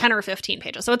 10 or 15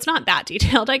 pages, so it's not that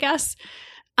detailed, I guess.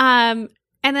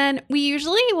 And then we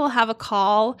usually will have a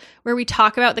call where we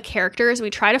talk about the characters.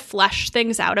 We try to flesh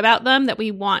things out about them that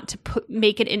we want to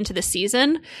make it into the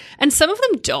season. And some of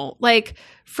them don't. Like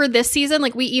for this season,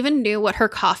 like we even knew what her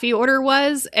coffee order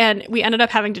was, and we ended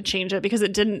up having to change it because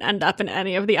it didn't end up in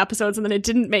any of the episodes, and then it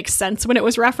didn't make sense when it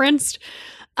was referenced.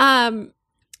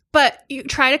 But you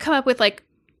try to come up with like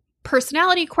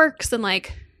personality quirks and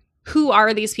like, who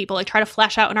are these people? Like try to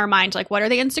flesh out in our mind, like what are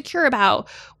they insecure about?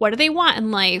 What do they want in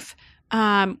life?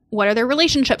 What are their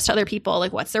relationships to other people?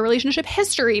 Like what's their relationship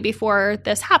history before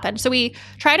this happened? So we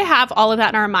try to have all of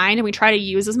that in our mind, and we try to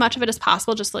use as much of it as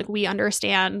possible, just like we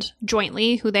understand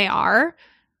jointly who they are.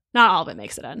 Not all of it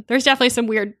makes it in. There's definitely some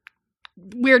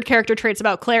weird character traits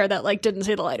about Claire that like didn't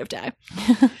see the light of day.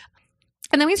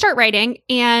 And then we start writing,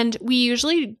 and we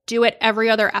usually do it every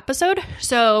other episode.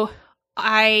 So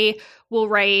I will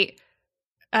write,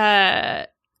 I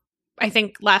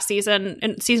think last season,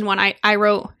 in season 1, I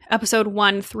wrote episode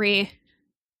 1, 3,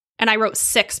 and I wrote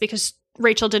 6 because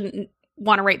Rachel didn't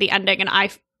want to write the ending, and I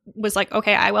was like,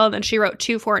 okay, I will. And then she wrote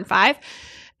 2, 4, and 5.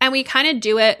 And we kind of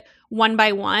do it one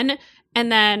by one, and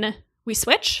then we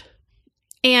switch.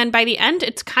 And by the end,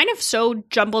 it's kind of so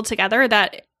jumbled together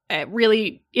that it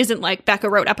really isn't like Becca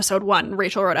wrote episode 1,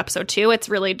 Rachel wrote episode 2. It's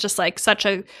really just like such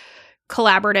a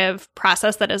collaborative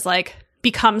process that has like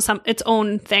become its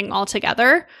own thing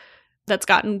altogether. That's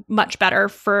gotten much better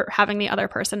for having the other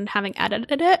person having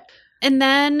edited it. And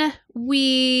then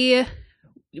we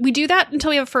do that until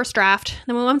we have a first draft.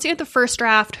 Then once we get the first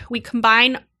draft, we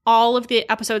combine all of the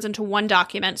episodes into one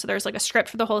document. So there's like a script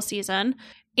for the whole season,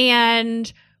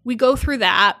 and we go through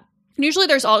that. And usually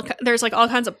there's like all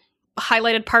kinds of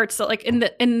highlighted parts that like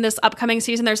in this upcoming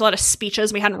season, there's a lot of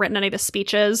speeches. We hadn't written any of the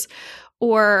speeches,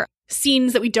 or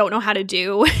scenes that we don't know how to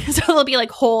do. So there'll be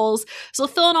like holes. So we'll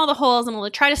fill in all the holes and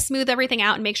we'll try to smooth everything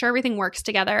out and make sure everything works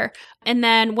together. And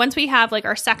then once we have like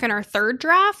our second or third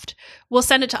draft, we'll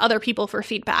send it to other people for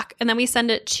feedback. And then we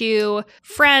send it to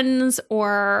friends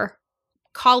or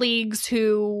colleagues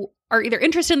who are either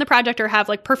interested in the project or have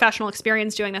like professional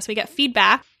experience doing this. We get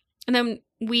feedback and then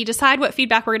we decide what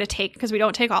feedback we're going to take because we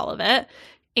don't take all of it.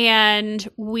 And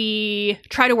we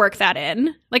try to work that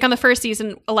in. Like on the first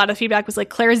season, a lot of feedback was like,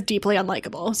 Claire is deeply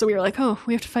unlikable. So we were like, oh,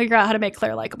 we have to figure out how to make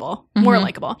Claire likable, more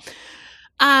likable.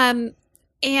 And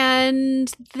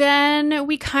then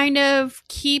we kind of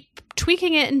keep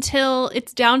tweaking it until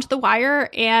it's down to the wire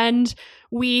and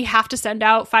we have to send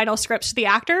out final scripts to the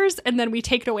actors. And then we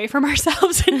take it away from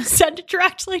ourselves and send it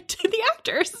directly to the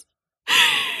actors.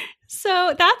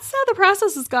 So that's how the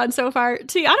process has gone so far.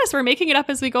 To be honest, we're making it up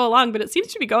as we go along, but it seems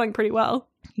to be going pretty well.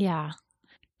 Yeah.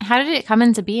 How did it come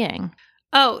into being?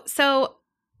 Oh, so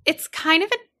it's kind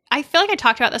of I feel like I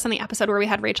talked about this on the episode where we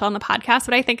had Rachel on the podcast,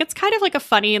 but I think it's kind of like a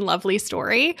funny and lovely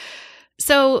story.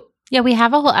 So yeah, we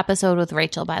have a whole episode with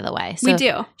Rachel, by the way. So we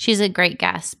do. She's a great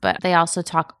guest, but they also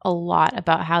talk a lot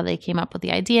about how they came up with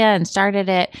the idea and started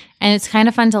it. And it's kind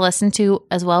of fun to listen to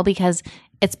as well because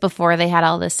it's before they had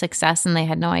all this success and they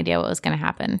had no idea what was going to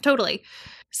happen. Totally.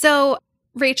 So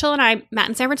Rachel and I met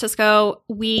in San Francisco.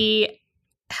 We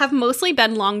have mostly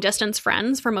been long distance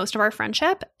friends for most of our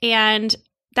friendship. And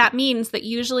that means that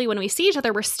usually when we see each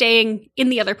other, we're staying in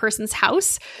the other person's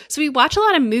house. So we watch a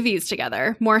lot of movies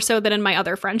together, more so than in my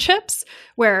other friendships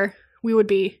where we would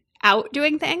be out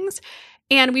doing things.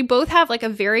 And we both have like a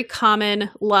very common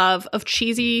love of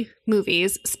cheesy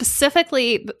movies,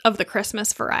 specifically of the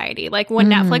Christmas variety. Like when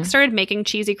Netflix started making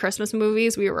cheesy Christmas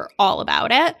movies, we were all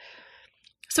about it.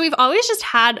 So we've always just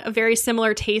had a very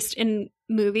similar taste in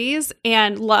movies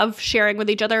and love sharing with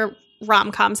each other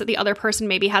rom-coms that the other person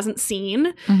maybe hasn't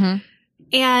seen.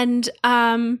 And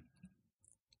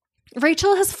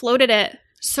Rachel has floated it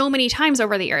so many times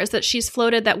over the years that she's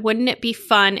floated that wouldn't it be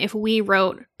fun if we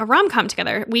wrote a rom-com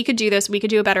together? We could do this. We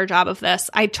could do a better job of this.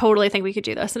 I totally think we could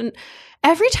do this. And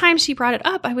every time she brought it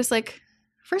up, I was like,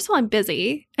 first of all, I'm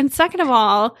busy. And second of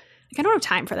all, like, I don't have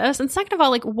time for this. And second of all,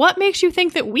 like, what makes you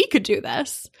think that we could do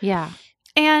this? Yeah.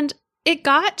 And it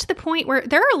got to the point where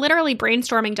there are literally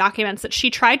brainstorming documents that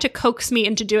she tried to coax me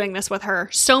into doing this with her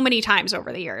so many times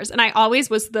over the years. And I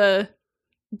always was the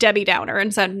Debbie Downer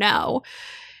and said no.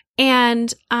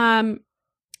 And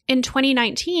in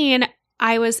 2019,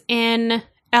 I was in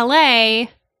LA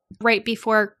right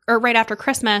after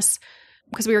Christmas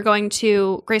because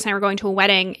Grace and I were going to a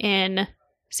wedding in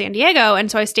San Diego. And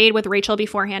so I stayed with Rachel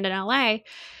beforehand in LA.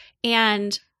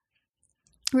 And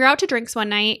we were out to drinks one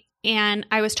night and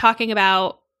I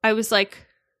was like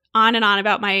on and on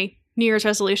about my New Year's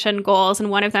resolution goals. And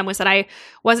one of them was that I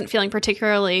wasn't feeling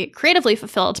particularly creatively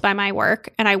fulfilled by my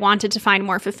work. And I wanted to find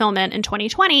more fulfillment in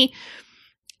 2020.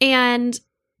 And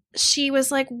she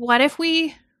was like, what if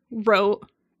we wrote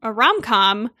a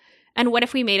rom-com and what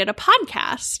if we made it a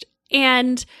podcast?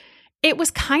 And it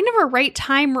was kind of a right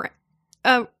time,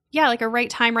 like a right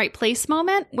time, right place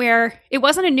moment where it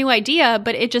wasn't a new idea,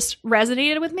 but it just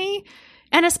resonated with me.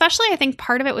 And especially, I think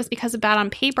part of it was because of Bad on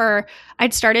Paper,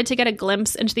 I'd started to get a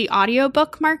glimpse into the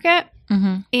audiobook market.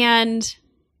 And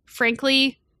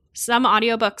frankly, some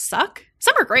audiobooks suck.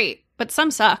 Some are great, but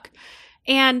some suck.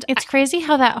 And it's crazy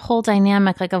how that whole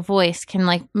dynamic, like a voice can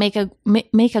like make a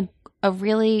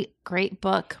really great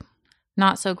book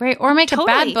not so great or make a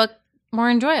bad book more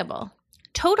enjoyable.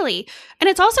 Totally. And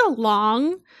it's also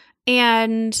long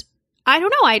and I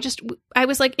don't know. I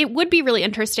was like, it would be really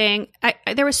interesting.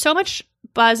 There was so much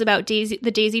buzz about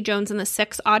the Daisy Jones and the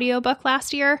Six audiobook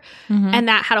last year, and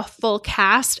that had a full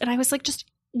cast. And I was like, just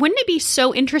wouldn't it be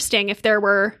so interesting if there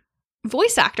were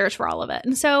voice actors for all of it?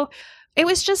 And so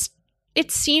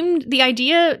it seemed the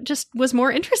idea just was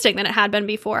more interesting than it had been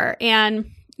before.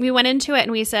 And we went into it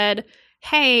and we said,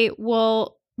 hey,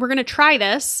 well, we're going to try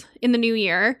this in the new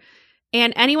year.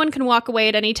 And anyone can walk away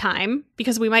at any time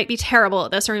because we might be terrible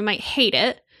at this or we might hate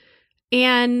it.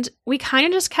 And we kind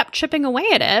of just kept chipping away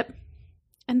at it.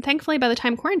 And thankfully, by the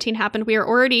time quarantine happened, we were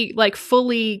already like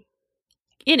fully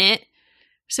in it.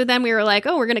 So then we were like,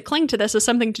 oh, we're going to cling to this as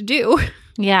something to do.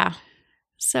 Yeah.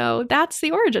 So that's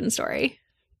the origin story.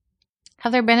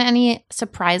 Have there been any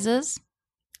surprises?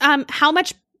 How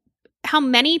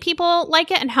many people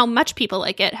like it and how much people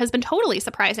like it has been totally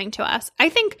surprising to us. I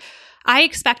think I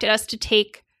expected us to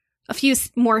take a few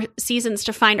more seasons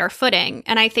to find our footing.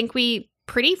 And I think we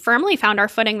pretty firmly found our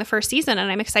footing the first season.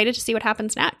 And I'm excited to see what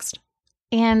happens next.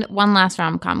 And one last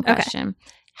rom-com question. Okay.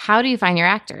 How do you find your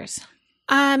actors?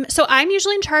 So I'm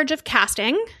usually in charge of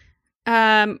casting.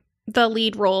 The the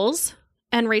lead roles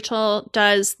and Rachel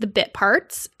does the bit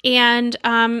parts. And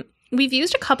we've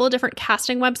used a couple of different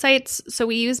casting websites. So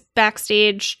we use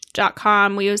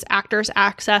Backstage.com, we use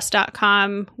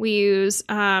ActorsAccess.com, we use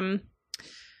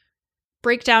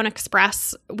Breakdown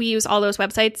Express. We use all those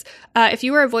websites. If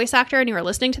you were a voice actor and you were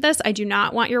listening to this, I do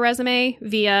not want your resume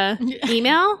via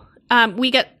email. We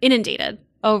get inundated.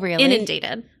 Oh, really?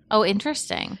 Inundated. Oh,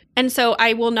 interesting. And so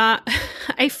I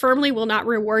firmly will not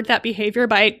reward that behavior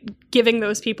by giving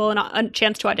those people a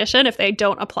chance to audition if they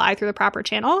don't apply through the proper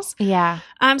channels. Yeah.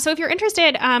 So if you're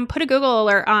interested, put a Google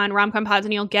alert on Romcom Pods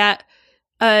and you'll get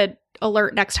a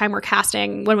alert next time we're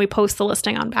casting when we post the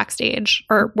listing on Backstage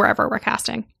or wherever we're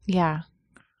casting. Yeah.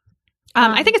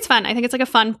 I think it's fun. I think it's like a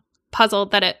fun puzzle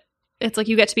that it's like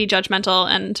you get to be judgmental,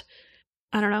 and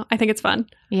I don't know. I think it's fun.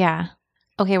 Yeah.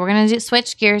 Okay, we're going to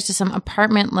switch gears to some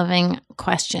apartment living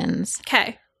questions.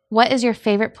 Okay. What is your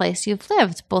favorite place you've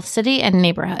lived, both city and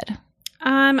neighborhood?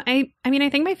 I mean, I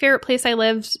think my favorite place I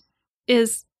lived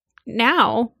is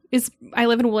I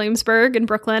live in Williamsburg in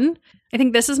Brooklyn. I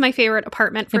think this is my favorite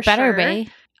apartment for sure. It better be.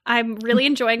 I'm really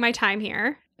enjoying my time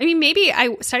here. I mean, maybe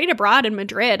I studied abroad in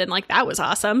Madrid and like that was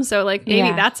awesome. So like maybe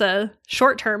that's a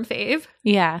short-term fave.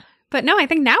 Yeah. But no, I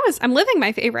think now I'm living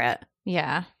my favorite.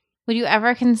 Yeah. Would you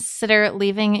ever consider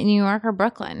leaving New York or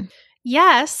Brooklyn?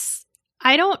 Yes.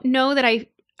 I don't know that I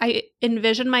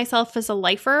envision myself as a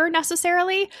lifer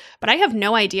necessarily, but I have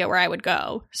no idea where I would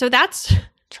go. So that's...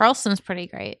 Charleston's pretty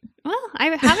great. Well,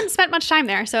 I haven't spent much time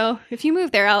there. So if you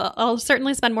move there, I'll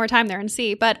certainly spend more time there and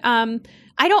see. But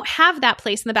I don't have that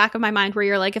place in the back of my mind where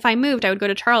you're like, if I moved, I would go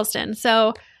to Charleston.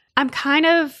 So I'm kind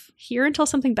of here until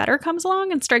something better comes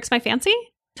along and strikes my fancy.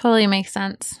 Totally makes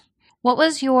sense. What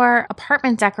was your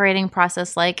apartment decorating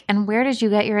process like, and where did you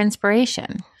get your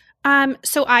inspiration?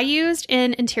 So I used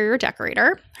an interior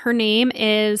decorator. Her name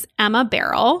is Emma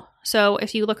Barrel. So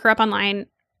if you look her up online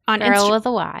on Barrel with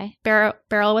a Y.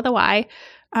 Barrel with a Y.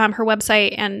 Her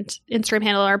website and Instagram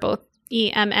handle are both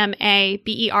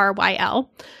EMMABERYL.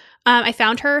 I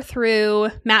found her through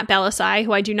Matt Belisai,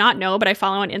 who I do not know, but I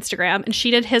follow on Instagram. And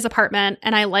she did his apartment,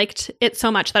 and I liked it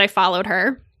so much that I followed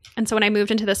her. And so when I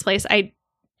moved into this place, I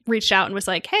reached out and was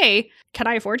like, hey, can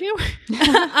I afford you?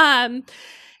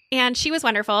 And she was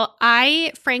wonderful.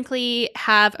 I frankly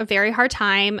have a very hard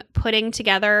time putting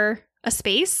together a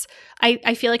space.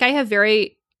 I feel like I have a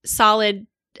very solid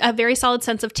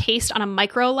sense of taste on a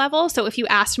micro level. So if you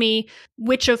asked me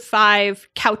which of 5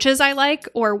 couches I like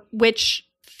or which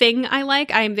thing I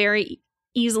like, I am very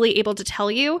easily able to tell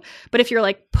you. But if you're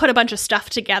like, put a bunch of stuff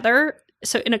together,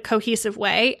 so in a cohesive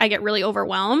way, I get really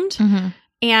overwhelmed. Mm-hmm.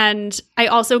 And I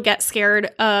also get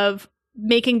scared of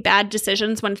making bad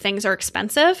decisions when things are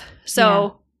expensive.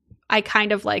 So I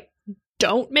kind of like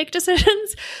don't make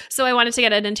decisions. So I wanted to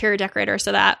get an interior decorator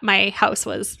so that my house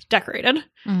was decorated.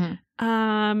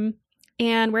 Mm-hmm.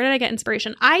 And where did I get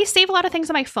inspiration? I save a lot of things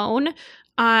on my phone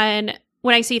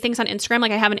when I see things on Instagram.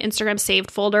 Like I have an Instagram saved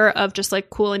folder of just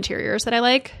like cool interiors that I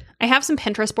like. I have some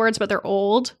Pinterest boards, but they're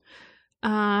old.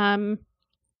 I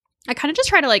kind of just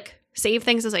try to like save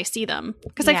things as I see them,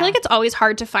 because I feel like it's always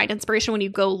hard to find inspiration when you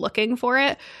go looking for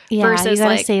it. Yeah, versus you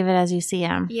gotta like save it as you see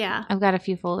them. Yeah. I've got a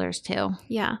few folders too.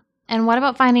 Yeah. And what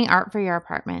about finding art for your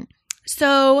apartment?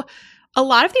 So a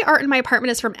lot of the art in my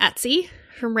apartment is from Etsy,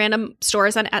 from random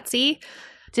stores on Etsy.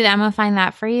 Did Emma find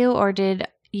that for you, or did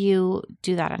you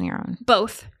do that on your own?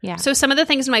 Both. Yeah. So some of the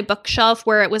things in my bookshelf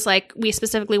where it was like we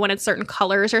specifically wanted certain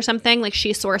colors or something, like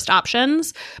she sourced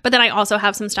options. But then I also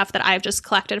have some stuff that I've just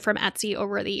collected from Etsy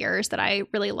over the years that I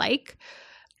really like.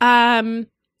 I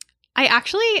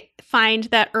actually find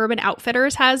that Urban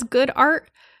Outfitters has good art,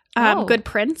 good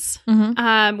prints,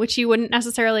 which you wouldn't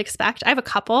necessarily expect. I have a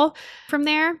couple from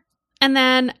there. And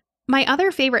then my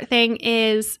other favorite thing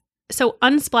is, so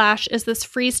Unsplash is this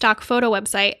free stock photo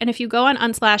website. And if you go on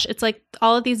Unsplash, it's like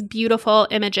all of these beautiful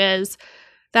images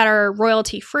that are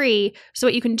royalty free. So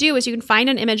what you can do is you can find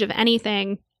an image of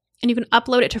anything and you can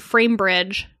upload it to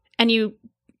FrameBridge. And you,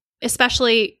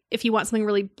 especially if you want something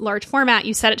really large format,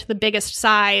 you set it to the biggest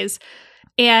size.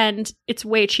 And it's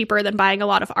way cheaper than buying a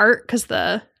lot of art because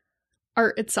the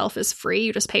art itself is free.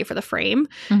 You just pay for the frame.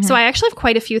 Mm-hmm. So I actually have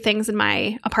quite a few things in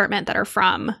my apartment that are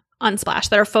from Unsplash,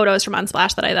 that are photos from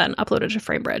Unsplash that I then uploaded to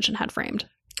FrameBridge and had framed.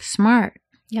 Smart.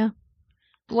 Yeah.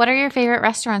 What are your favorite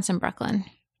restaurants in Brooklyn?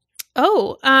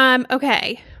 Oh,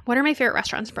 okay. What are my favorite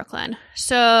restaurants in Brooklyn?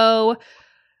 So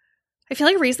I feel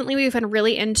like recently we've been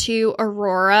really into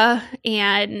Aurora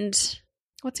and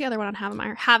what's the other one on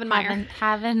Havenmeyer?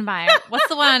 Havenmeyer. What's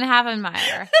the one on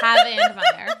Havenmeyer? Have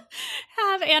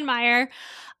and Meyer.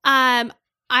 I'm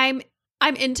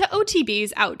I'm into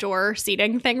OTB's outdoor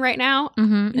seating thing right now.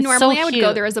 Mm-hmm. Normally I would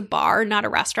go there as a bar, not a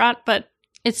restaurant, but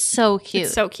it's so cute.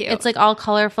 It's so cute. It's like all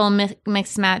colorful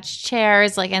mixed match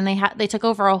chairs, like, and they took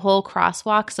over a whole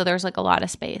crosswalk, so there's like a lot of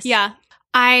space. Yeah.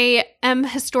 I am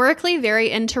historically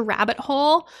very into Rabbit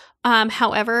Hole.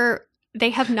 However,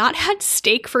 they have not had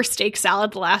steak for steak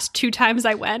salad the last 2 times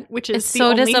I went, which is the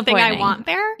only thing I want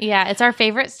there. Yeah, it's our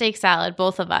favorite steak salad,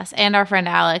 both of us, and our friend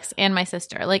Alex and my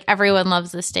sister. Like, everyone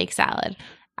loves the steak salad.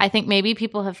 I think maybe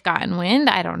people have gotten wind.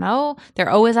 I don't know. They're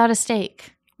always out of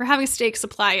steak. We're having a steak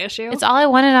supply issue. It's all I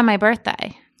wanted on my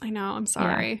birthday. I know. I'm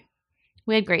sorry. Yeah.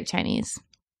 We had great Chinese.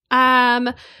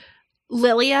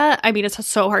 Lilia, I mean, it's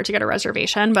so hard to get a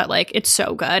reservation, but like, it's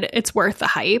so good. It's worth the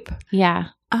hype. Yeah.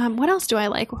 What else do I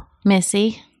like?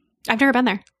 Missy. I've never been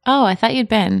there. Oh, I thought you'd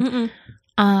been. Mm-mm.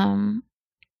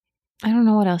 I don't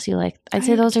know what else you like. I'd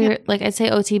say those are your, like, I'd say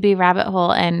OTB, Rabbit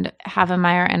Hole, and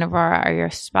Havemeyer and Aurora are your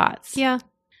spots. Yeah.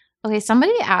 Okay,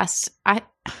 somebody asked,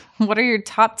 what are your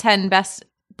top 10 best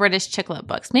British chick lit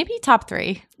books? Maybe top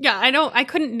 3. Yeah, I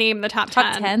couldn't name the top 10.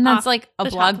 Top 10? That's like a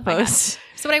blog post.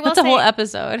 So what I will That's say, a whole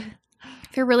episode.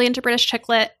 If you're really into British chick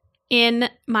lit, in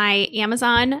my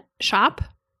Amazon shop,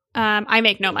 I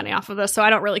make no money off of this, so I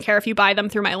don't really care if you buy them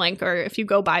through my link or if you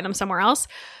go buy them somewhere else.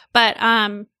 But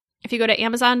if you go to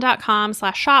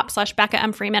amazon.com/shop/Becca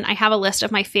M. Freeman, I have a list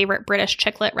of my favorite British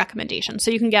chick lit recommendations.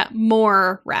 So you can get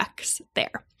more recs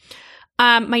there.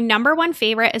 My number one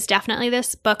favorite is definitely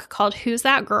this book called Who's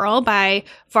That Girl by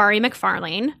Vari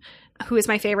McFarlane, who is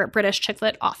my favorite British chick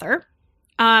lit author.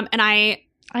 And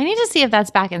I need to see if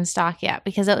that's back in stock yet,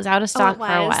 because it was out of stock for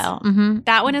a while. Mm-hmm.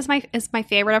 That one is my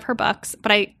favorite of her books, but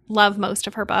I love most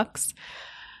of her books.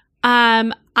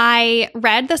 I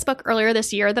read this book earlier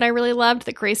this year that I really loved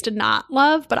that Grace did not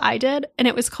love, but I did, and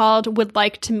it was called Would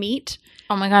Like to Meet.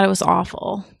 Oh my God, it was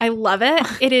awful. I love it.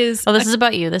 It is. Oh, this is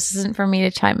about you. This isn't for me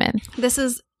to chime in. This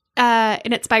is,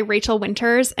 and it's by Rachel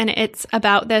Winters, and it's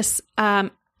about this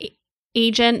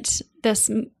agent, this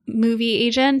movie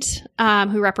agent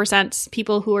who represents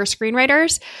people who are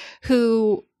screenwriters,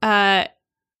 who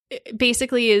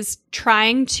basically is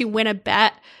trying to win a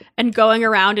bet and going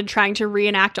around and trying to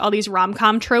reenact all these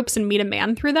rom-com tropes and meet a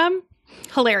man through them.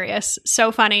 Hilarious.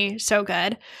 So funny. So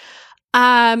good.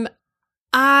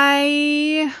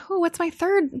 What's my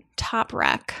third top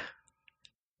rec?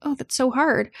 Oh, that's so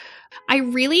hard. I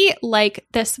really like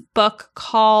this book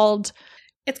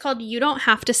it's called You Don't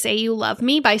Have to Say You Love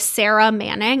Me by Sarah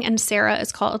Manning, and Sarah is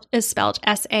spelled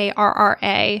Sarra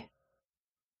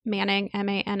Manning,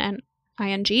 Manning.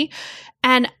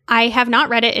 And I have not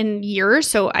read it in years,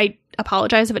 so I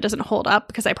apologize if it doesn't hold up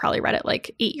because I probably read it like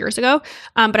 8 years ago.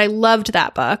 But I loved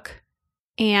that book,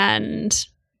 and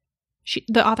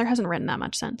the author hasn't written that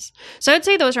much since. So I'd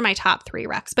say those are my top 3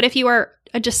 recs. But if you are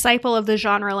a disciple of the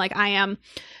genre like I am,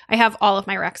 I have all of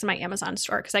my recs in my Amazon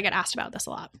store because I get asked about this a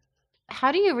lot.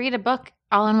 How do you read a book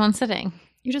all in one sitting?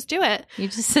 You just do it. You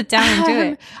just sit down and do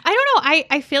it. I don't know.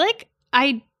 I feel like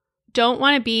I don't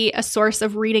want to be a source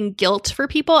of reading guilt for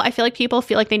people. I feel like people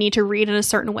feel like they need to read in a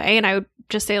certain way, and I would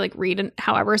just say, like, read in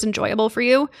however is enjoyable for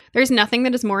you. There's nothing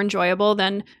that is more enjoyable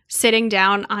than sitting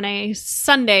down on a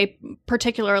Sunday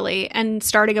particularly and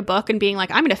starting a book and being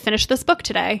like, I'm going to finish this book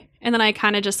today. And then I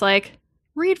kind of just like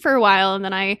read for a while, and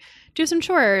then I do some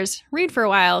chores, read for a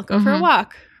while, go for a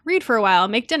walk, read for a while,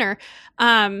 make dinner.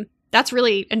 That's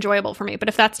really enjoyable for me. But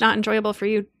if that's not enjoyable for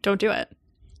you, don't do it.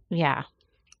 Yeah.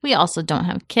 We also don't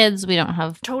have kids. We don't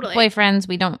have boyfriends.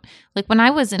 We don't, like, when I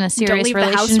was in a serious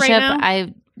relationship,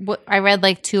 I read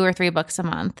like 2 or 3 books a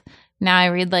month. Now I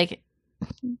read like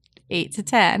 8 to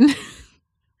 10.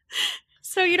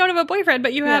 So you don't have a boyfriend,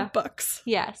 but you have books.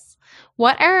 Yes.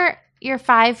 What are your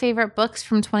 5 favorite books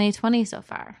from 2020 so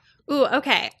far? Ooh,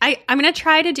 okay. I'm going to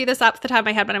try to do this off the top of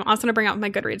my head, but I'm also going to bring out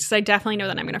my Goodreads because I definitely know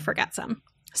that I'm going to forget some.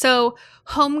 So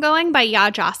Homegoing by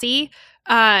Yaa Gyasi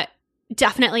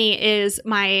definitely is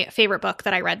my favorite book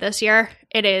that I read this year.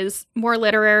 It is more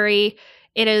literary.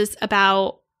 It is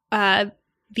about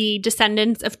the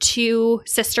descendants of 2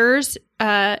 sisters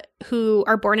who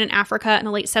are born in Africa in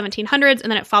the late 1700s,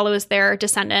 and then it follows their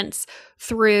descendants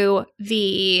through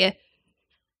the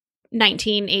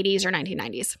 1980s or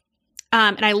 1990s.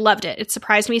 And I loved it. It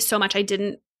surprised me so much. I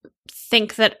didn't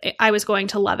think that I was going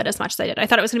to love it as much as I did. I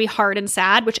thought it was going to be hard and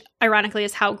sad, which ironically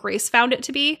is how Grace found it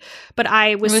to be. But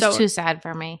it was too sad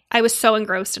for me. I was so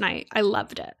engrossed, and I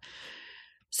loved it.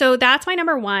 So that's my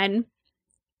number 1.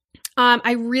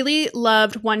 I really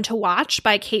loved One to Watch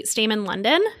by Kate Stayman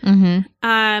London. Mm-hmm.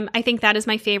 I think that is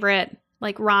my favorite,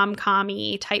 like,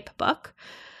 rom-com-y type book.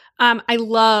 I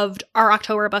loved our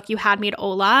October book, You Had Me at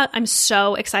Ola. I'm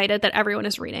so excited that everyone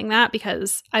is reading that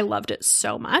because I loved it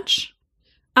so much.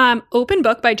 Open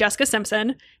Book by Jessica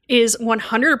Simpson is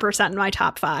 100% in my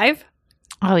top 5.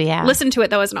 Oh, yeah. Listen to it,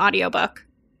 though, as an audiobook.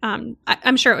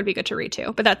 I'm sure it would be good to read,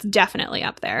 too, but that's definitely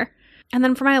up there. And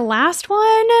then for my last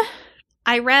one,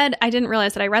 I didn't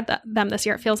realize that I read them this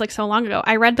year. It feels like so long ago.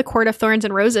 I read the Court of Thorns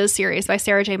and Roses series by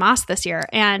Sarah J. Maas this year,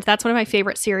 and that's one of my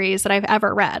favorite series that I've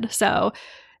ever read. So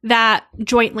that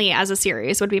jointly as a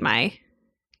series would be my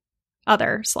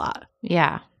other slot.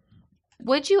 Yeah.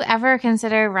 Would you ever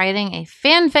consider writing a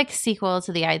fanfic sequel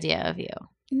to The Idea of You?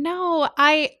 No,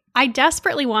 I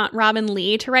desperately want Robin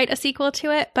Lee to write a sequel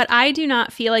to it, but I do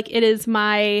not feel like it is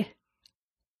my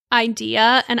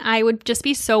idea, and I would just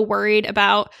be so worried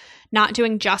about not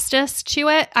doing justice to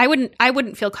it. I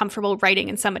wouldn't feel comfortable writing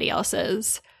in somebody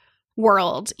else's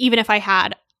world, even if I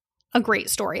had a great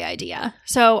story idea.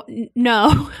 So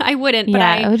no, I wouldn't. But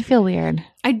yeah, it would feel weird.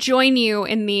 I join you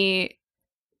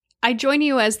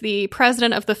as the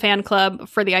president of the fan club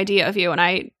for The Idea of You, and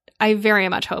I very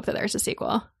much hope that there's a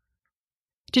sequel.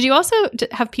 Did you also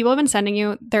have people been sending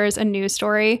you? There's a news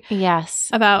story, yes,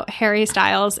 about Harry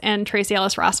Styles and Tracee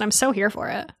Ellis Ross, and I'm so here for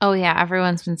it. Oh yeah,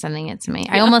 everyone's been sending it to me.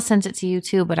 Yeah. I almost sent it to you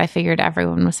too, but I figured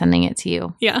everyone was sending it to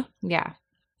you. Yeah.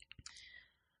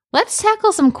 Let's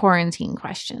tackle some quarantine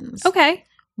questions. Okay.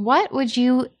 What would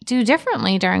you do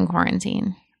differently during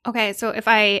quarantine? Okay, so if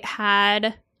I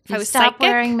was stop psychic,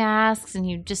 wearing masks and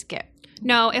you just get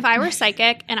no, if I were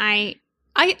psychic, and I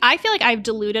feel like I've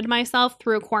deluded myself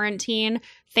through quarantine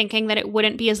thinking that it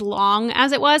wouldn't be as long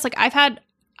as it was. Like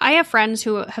I have friends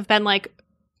who have been like,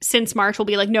 since March will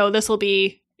be like, no, this will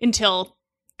be until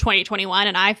 2021.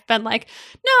 And I've been like,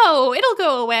 no, it'll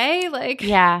go away. Like,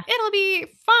 yeah, it'll be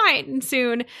fine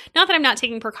soon. Not that I'm not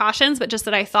taking precautions, but just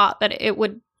that I thought that it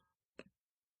would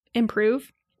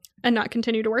improve and not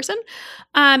continue to worsen.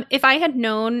 If I had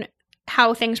known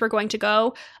how things were going to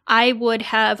go, I would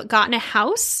have gotten a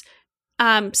house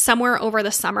somewhere over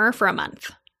the summer for a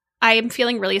month. I am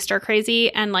feeling really stir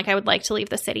crazy and like I would like to leave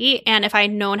the city. And if I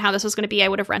had known how this was going to be, I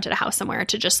would have rented a house somewhere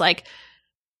to just like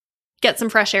get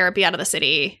some fresh air, be out of the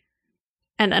city,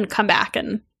 and then come back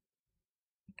and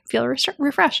feel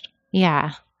refreshed.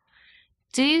 Yeah.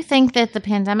 Do you think that the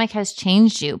pandemic has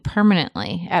changed you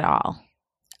permanently at all?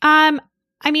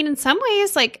 I mean, in some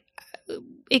ways, like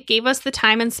it gave us the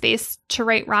time and space to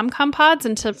write rom-com pods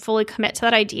and to fully commit to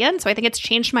that idea. And so I think it's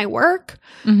changed my work.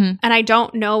 Mm-hmm. And I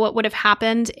don't know what would have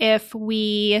happened if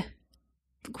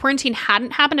quarantine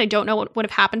hadn't happened. I don't know what would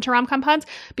have happened to rom-com pods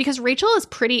because Rachel is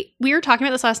we were talking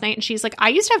about this last night and she's like, I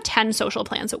used to have 10 social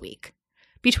plans a week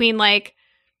between like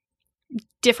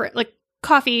different, like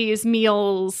coffees,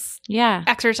 meals,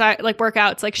 exercise, like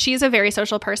workouts. Like she's a very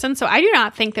social person. So I do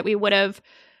not think that we would have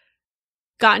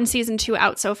gotten season 2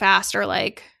 out so fast or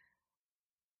like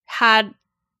had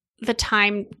the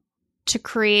time to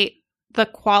create the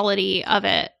quality of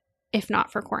it if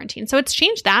not for quarantine. So it's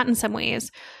changed that in some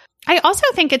ways. I also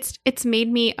think it's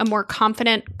made me a more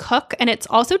confident cook, and it's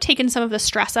also taken some of the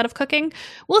stress out of cooking.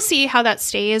 We'll see how that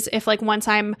stays if like once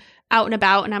I'm out and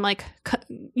about and I'm like,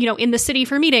 in the city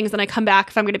for meetings, then I come back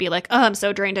if I'm going to be like, oh, I'm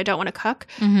so drained, I don't want to cook.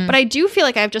 Mm-hmm. But I do feel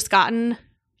like I've just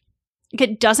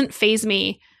it doesn't faze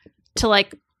me to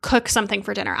like cook something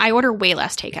for dinner. I order way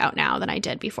less takeout now than I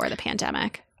did before the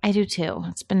pandemic. I do too.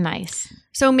 It's been nice.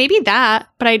 So maybe that,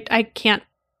 but I can't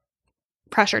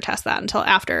pressure test that until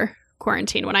after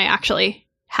quarantine when I actually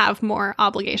have more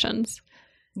obligations.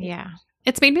 Yeah.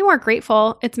 It's made me more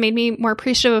grateful. It's made me more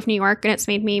appreciative of New York, and it's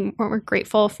made me more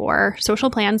grateful for social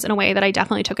plans in a way that I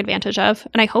definitely took advantage of.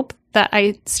 And I hope that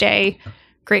I stay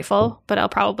grateful, but I'll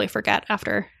probably forget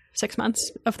after 6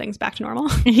 months of things back to normal.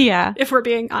 Yeah. If we're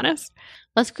being honest.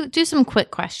 Let's do some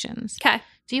quick questions. Okay.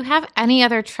 Do you have any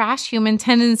other trash human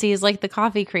tendencies like the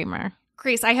coffee creamer?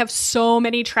 Grace, I have so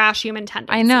many trash human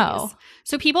tendencies. I know.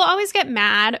 So people always get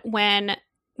mad when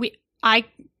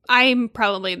I'm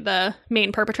probably the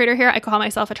main perpetrator here. I call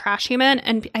myself a trash human,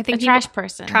 and I think trash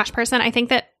person. Trash person. I think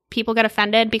that people get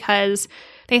offended because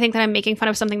they think that I'm making fun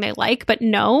of something they like, but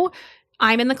no,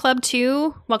 I'm in the club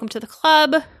too. Welcome to the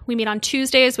club. We meet on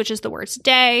Tuesdays, which is the worst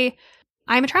day.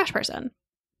 I'm a trash person.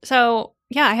 So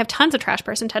yeah, I have tons of trash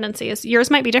person tendencies. Yours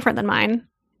might be different than mine,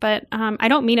 but I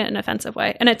don't mean it in an offensive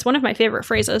way. And it's one of my favorite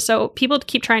phrases. So people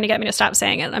keep trying to get me to stop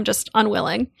saying it. I'm just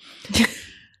unwilling.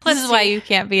 This is why you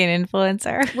can't be an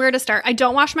influencer. Where to start? I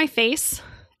don't wash my face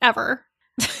ever.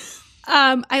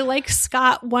 I like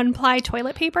Scott one-ply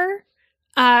toilet paper.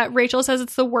 Rachel says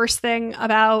it's the worst thing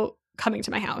about coming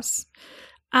to my house.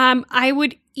 I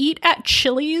would eat at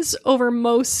Chili's over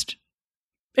most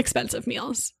expensive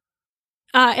meals.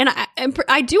 And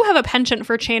I do have a penchant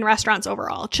for chain restaurants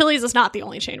overall. Chili's is not the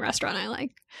only chain restaurant I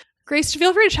like. Grace,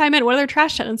 feel free to chime in. What other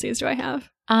trash tendencies do I have?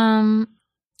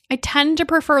 I tend to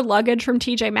prefer luggage from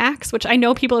TJ Maxx, which I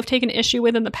know people have taken issue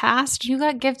with in the past. You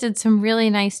got gifted some really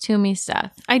nice Tumi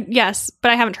stuff. Yes,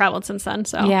 but I haven't traveled since then,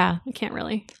 so yeah, I can't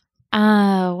really.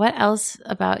 What else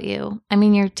about you? I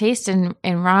mean, your taste in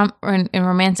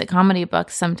romantic comedy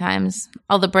books sometimes.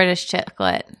 All the British chick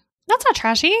lit. That's not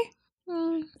trashy.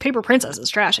 Paper Princess is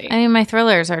trashy. I mean, my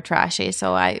thrillers are trashy,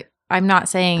 so I'm not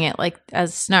saying it like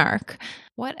as snark.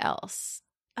 What else?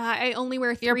 I only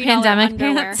wear $3 your pandemic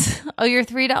underwear. pants. Oh, your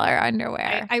 $3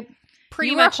 underwear. I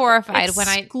pretty you much were horrified when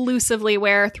I exclusively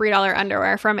wear $3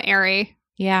 underwear from Aerie.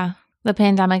 Yeah, the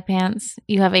pandemic pants.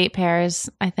 You have 8 pairs,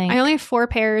 I think. I only have 4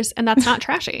 pairs, and that's not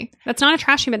trashy. That's not a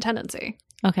trashy tendency.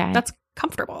 Okay, that's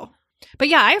comfortable. But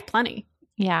yeah, I have plenty.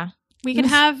 Yeah, we can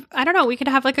have. I don't know. We could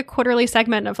have like a quarterly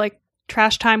segment of like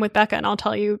trash time with Becca, and I'll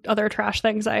tell you other trash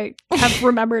things I have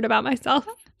remembered about myself.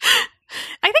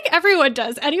 I think everyone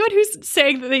does. Anyone who's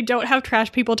saying that they don't have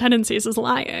trash people tendencies is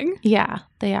lying. Yeah,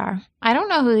 they are. I don't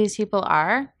know who these people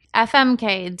are.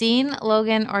 FMK, Dean,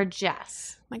 Logan, or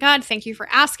Jess? My God, thank you for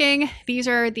asking. These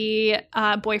are the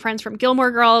boyfriends from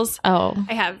Gilmore Girls. Oh.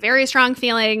 I have very strong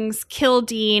feelings. Kill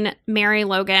Dean, marry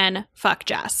Logan, fuck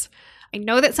Jess. I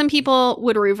know that some people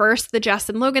would reverse the Jess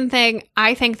and Logan thing.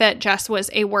 I think that Jess was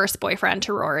a worse boyfriend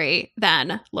to Rory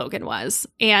than Logan was.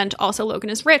 And also Logan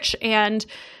is rich, and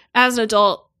as an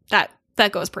adult, that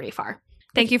goes pretty far.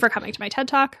 Thank you for coming to my TED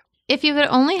Talk. If you could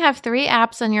only have 3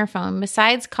 apps on your phone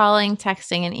besides calling,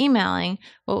 texting, and emailing,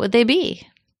 what would they be?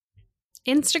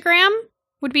 Instagram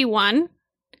would be one.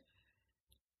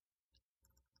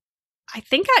 I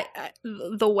think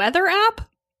the weather app.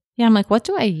 Yeah, I'm like, what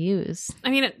do I use?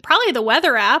 I mean, probably the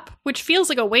weather app, which feels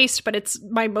like a waste, but it's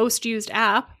my most used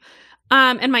app.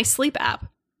 And my sleep app.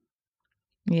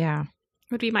 Yeah.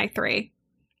 Would be my 3.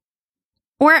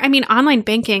 Or, I mean, online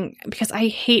banking, because I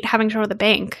hate having to go to the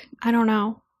bank. I don't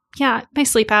know. Yeah, my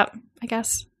sleep app, I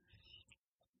guess.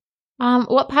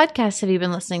 What podcasts have you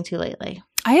been listening to lately?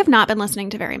 I have not been listening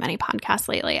to very many podcasts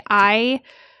lately. I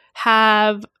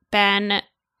have been...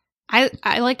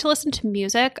 I like to listen to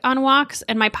music on walks,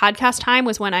 and my podcast time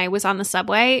was when I was on the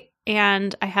subway,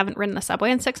 and I haven't ridden the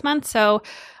subway in 6 months, so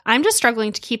I'm just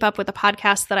struggling to keep up with the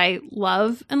podcasts that I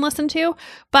love and listen to.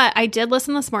 But I did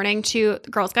listen this morning to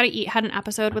Girls Gotta Eat, had an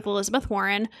episode with Elizabeth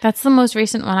Warren. That's the most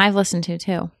recent one I've listened to,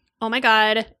 too. Oh my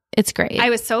God. It's great. I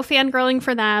was so fangirling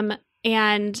for them,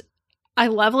 and I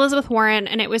love Elizabeth Warren,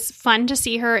 and it was fun to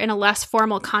see her in a less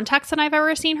formal context than I've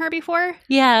ever seen her before.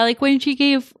 Yeah, like when she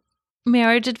gave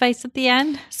marriage advice at the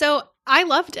end. So I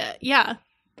loved it. Yeah.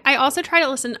 I also try to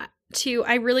listen to,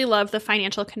 I really love the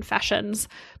Financial Confessions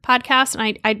podcast,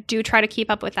 and I do try to keep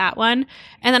up with that one.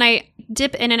 And then I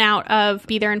dip in and out of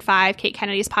Be There in 5, Kate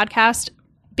Kennedy's podcast,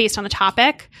 based on the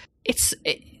topic.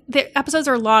 The episodes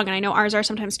are long, and I know ours are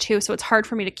sometimes too, so it's hard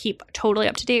for me to keep totally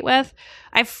up to date with.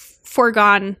 I've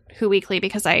foregone Who Weekly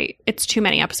because it's too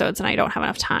many episodes and I don't have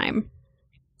enough time.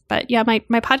 But yeah, my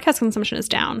podcast consumption is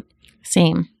down.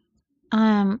 Same.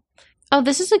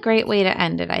 This is a great way to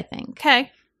end it, I think.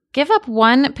 Okay. Give up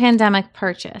one pandemic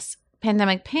purchase.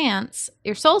 Pandemic pants,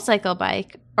 your SoulCycle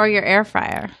bike, or your air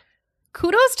fryer.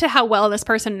 Kudos to how well this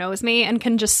person knows me and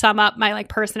can just sum up my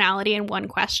personality in one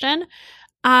question.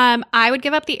 I would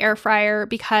give up the air fryer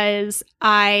because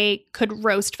I could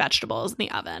roast vegetables in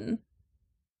the oven.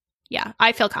 Yeah,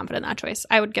 I feel confident in that choice.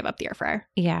 I would give up the air fryer.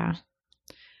 Yeah.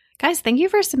 Guys, thank you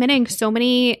for submitting so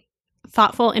many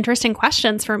thoughtful, interesting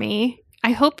questions for me.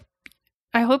 I hope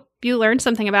you learned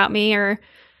something about me, or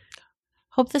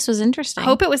hope this was interesting.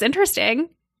 Hope it was interesting.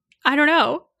 I don't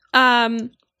know.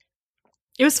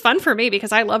 It was fun for me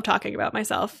because I love talking about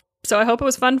myself. So I hope it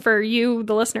was fun for you,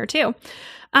 the listener, too.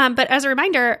 But as a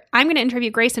reminder, I'm going to interview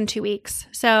Grace in 2 weeks.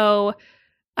 So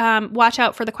watch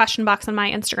out for the question box on my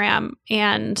Instagram.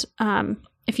 And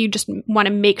if you just want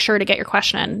to make sure to get your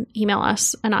question, email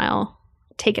us and I'll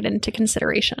take it into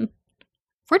consideration.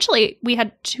 Fortunately, we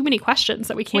had too many questions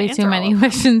that we can't answer. Way too many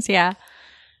questions, yeah.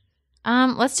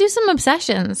 Let's do some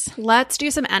obsessions. Let's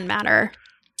do some end matter.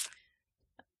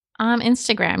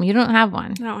 Instagram. You don't have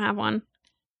one. I don't have one.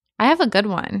 I have a good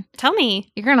one. Tell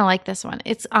me. You're going to like this one.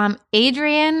 It's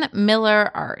Adrienne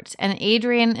Miller Art. And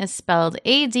Adrienne is spelled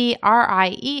Adrien,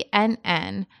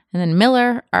 and then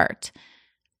Miller Art.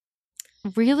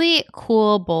 Really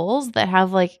cool bowls that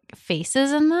have like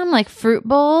faces in them, like fruit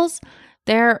bowls.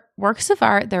 They're works of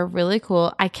art. They're really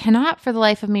cool. I cannot for the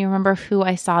life of me remember who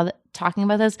I saw talking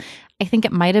about this. I think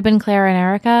it might have been Claire and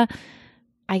Erica.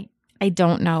 I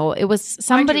don't know. It was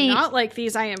somebody. I do not like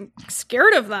these. I am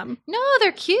scared of them. No,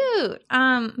 they're cute.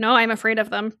 No, I'm afraid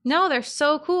of them. No, they're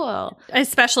so cool. I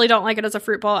especially don't like it as a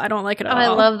fruit bowl. I don't like it at all. I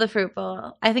love the fruit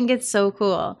bowl. I think it's so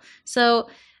cool. So,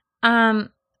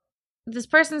 this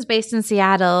person's based in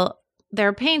Seattle. They're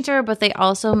a painter, but they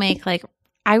also make like,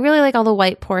 I really like all the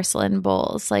white porcelain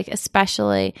bowls, like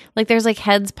especially like there's like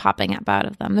heads popping up out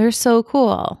of them. They're so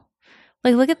cool.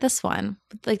 Like look at this one,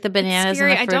 like the bananas and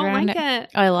the fruit I don't around like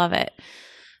it. Oh, I love it.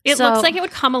 It looks like it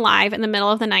would come alive in the middle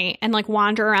of the night and like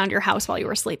wander around your house while you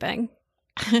were sleeping.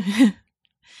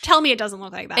 Tell me it doesn't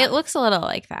look like that. It looks a little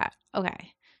like that.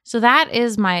 Okay. So that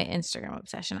is my Instagram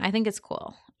obsession. I think it's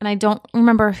cool. And I don't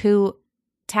remember who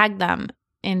tagged them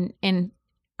in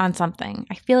on something.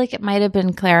 I feel like it might have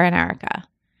been Clara and Erica.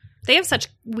 They have such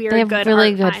weird, they have good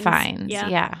really art good finds.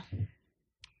 Yeah.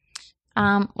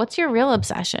 What's your real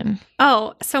obsession?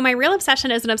 Oh, so my real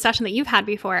obsession is an obsession that you've had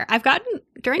before. I've gotten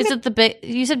during Is it the big?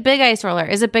 You said big ice roller.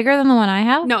 Is it bigger than the one I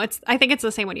have? No, I think it's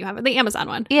the same one you have, the Amazon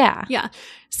one. Yeah. Yeah.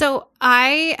 So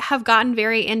I have gotten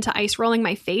very into ice rolling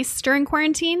my face during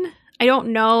quarantine. I don't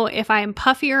know if I'm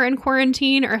puffier in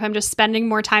quarantine or if I'm just spending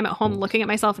more time at home looking at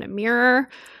myself in a mirror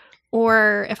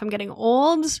or if I'm getting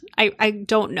old. I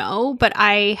don't know, but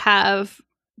I have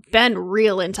been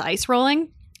real into ice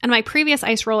rolling. And my previous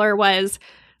ice roller was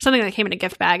something that came in a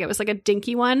gift bag. It was like a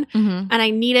dinky one. Mm-hmm. And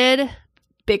I needed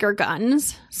bigger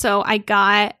guns. So I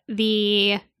got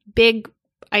the big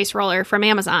ice roller from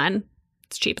Amazon.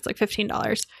 It's cheap. It's like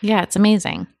 $15. Yeah, it's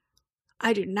amazing.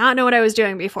 I do not know what I was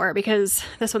doing before because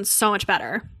this one's so much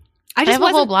better. I have a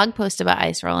whole blog post about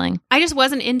ice rolling. I just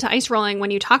wasn't into ice rolling when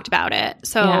you talked about it.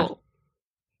 So yeah.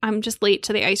 I'm just late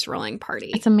to the ice rolling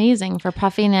party. It's amazing for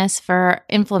puffiness, for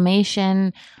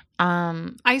inflammation,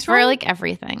 ice for like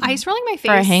everything. Ice rolling my face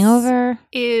for a hangover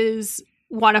is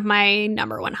one of my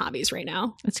number one hobbies right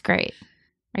now. It's great.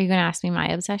 Are you going to ask me my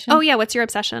obsession? Oh yeah, what's your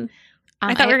obsession?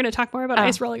 I thought we were going to talk more about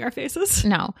ice rolling our faces.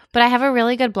 No, but I have a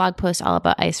really good blog post all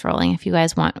about ice rolling if you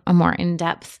guys want a more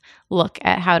in-depth look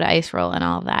at how to ice roll and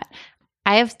all of that.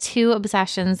 I have two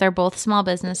obsessions. They're both small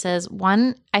businesses.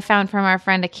 One I found from our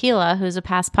friend Akila, who's a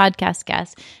past podcast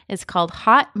guest. It's called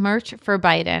Hot Merch for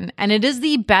Biden, and it is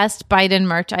the best Biden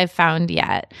merch I've found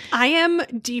yet. I am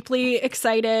deeply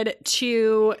excited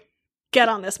to get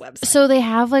on this website. So they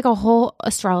have like a whole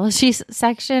astrology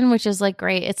section, which is like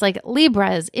great. It's like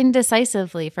Libras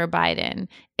indecisively for Biden.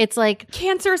 It's like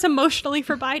Cancers emotionally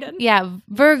for Biden. Yeah,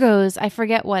 Virgos, I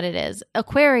forget what it is.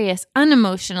 Aquarius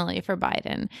unemotionally for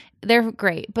Biden. They're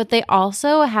great, but they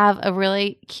also have a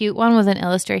really cute one with an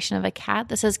illustration of a cat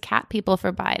that says cat people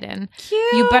for Biden.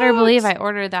 Cute. You better believe I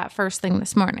ordered that first thing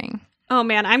this morning. Oh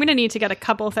man, I'm going to need to get a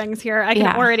couple things here. I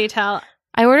can already tell.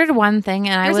 I ordered one thing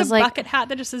and There's I was like... There's a bucket hat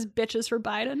that just says bitches for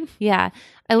Biden. Yeah.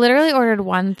 I literally ordered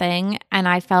one thing and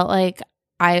I felt like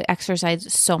I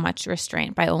exercised so much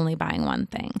restraint by only buying one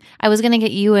thing. I was going to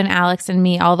get you and Alex and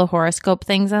me all the horoscope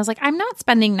things. And I was like, I'm not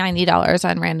spending $90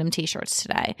 on random t-shirts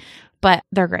today, but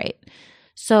they're great.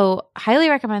 So highly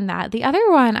recommend that. The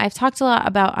other one I've talked a lot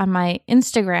about on my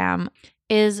Instagram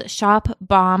is Shop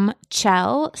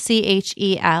Bombchell,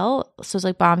 Chel. So it's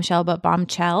like bombshell, but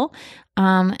Bombchell.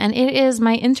 And it is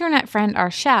my internet friend,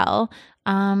 Arshelle.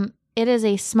 It is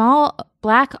a small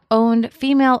Black-owned,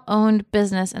 female-owned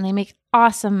business, and they make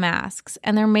awesome masks.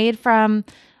 And they're made from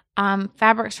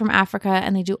fabrics from Africa,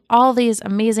 and they do all these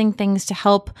amazing things to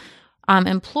help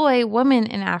employ women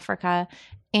in Africa.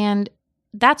 And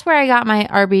that's where I got my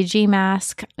RBG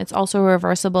mask. It's also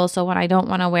reversible, so when I don't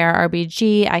want to wear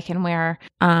RBG, I can wear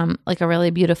like a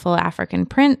really beautiful African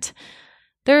print.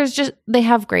 They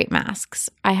have great masks.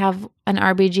 I have an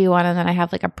RBG one and then I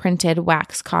have like a printed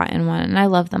wax cotton one, and I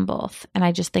love them both. And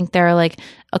I just think they're like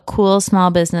a cool small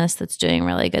business that's doing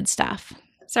really good stuff.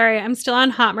 Sorry, I'm still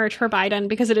on Hot Merch for Biden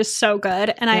because it is so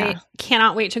good. And I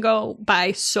cannot wait to go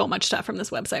buy so much stuff from this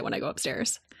website when I go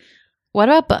upstairs. What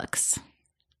about books?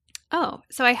 Oh,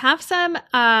 so I have some,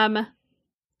 I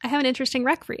have an interesting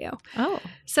rec for you. Oh.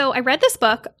 So I read this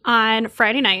book on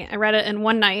Friday night. I read it in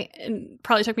one night and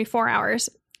probably took me 4 hours.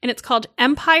 And it's called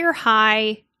Empire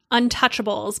High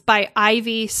Untouchables by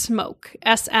Ivy Smoak,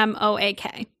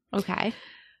 Smoak. Okay.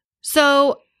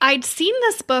 So I'd seen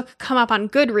this book come up on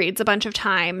Goodreads a bunch of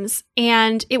times,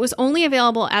 and it was only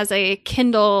available as a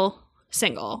Kindle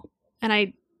single. And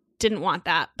I didn't want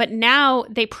that. But now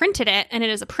they printed it, and it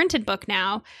is a printed book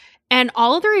now. And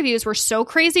all of the reviews were so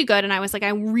crazy good. And I was like, I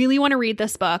really want to read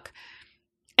this book.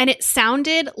 And it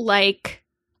sounded like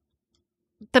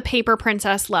the Paper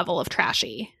Princess level of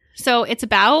trashy. So it's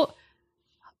about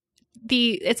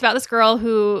this girl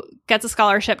who gets a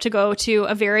scholarship to go to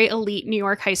a very elite New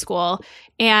York high school.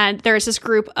 And there's this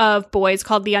group of boys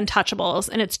called the Untouchables.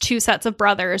 And it's two sets of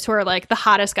brothers who are like the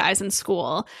hottest guys in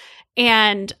school.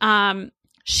 And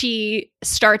she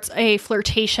starts a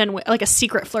flirtation, like a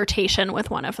secret flirtation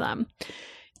with one of them.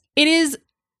 It is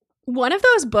one of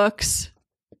those books.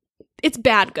 It's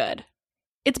bad good.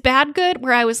 it's bad good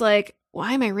where I was like,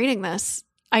 why am I reading this?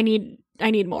 I need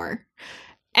more.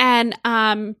 And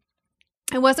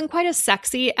it wasn't quite as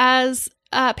sexy as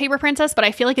Paper Princess, but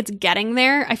I feel like it's getting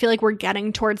there. I feel like we're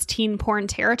getting towards teen porn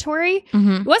territory.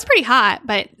 Mm-hmm. It was pretty hot,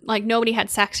 but like nobody had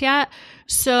sex yet.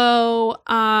 So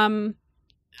I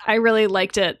really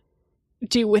liked it.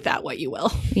 Do with that what you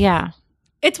will. Yeah.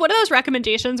 It's one of those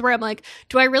recommendations where I'm like,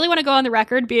 do I really want to go on the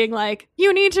record being like,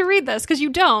 you need to read this? Because you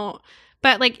don't.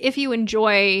 But like, if you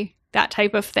enjoy that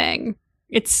type of thing,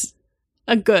 it's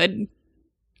a good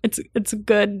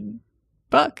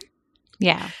book.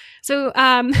 Yeah. So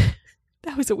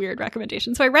that was a weird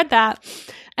recommendation. So I read that.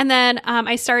 And then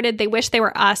I started They Wish They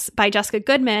Were Us by Jessica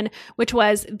Goodman, which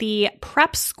was the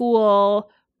prep school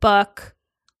book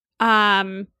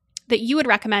that you had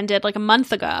recommended like a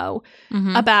month ago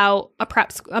about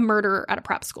a murder at a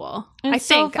prep school. It's I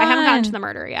think. so I haven't gotten fun. to the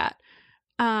murder yet.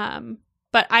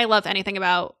 But I love anything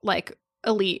about like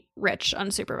elite, rich,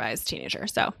 unsupervised teenager.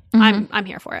 So I'm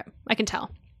here for it. I can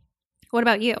tell. What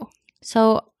about you?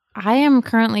 So I am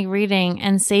currently reading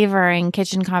and savoring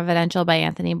Kitchen Confidential by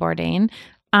Anthony Bourdain.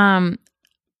 Our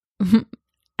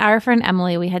friend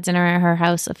Emily, we had dinner at her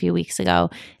house a few weeks ago,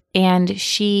 and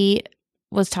she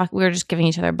was talking, we were just giving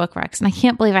each other book recs, and I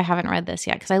can't believe I haven't read this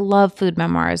yet because I love food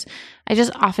memoirs. I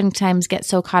just oftentimes get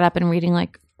so caught up in reading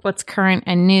like what's current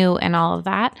and new and all of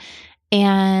that.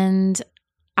 And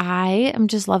I am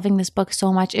just loving this book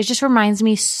so much. It just reminds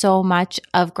me so much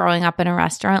of growing up in a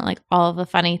restaurant, like all of the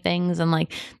funny things and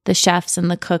like the chefs and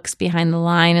the cooks behind the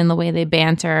line and the way they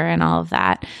banter and all of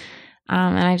that.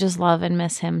 And I just love and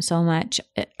miss him so much.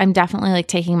 I'm definitely like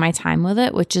taking my time with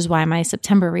it, which is why my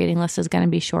September reading list is going to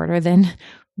be shorter than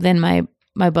my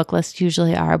book lists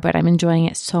usually are, but I'm enjoying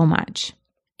it so much.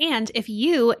 And if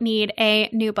you need a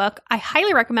new book, I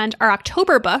highly recommend our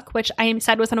October book, which I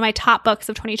said was one of my top books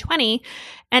of 2020.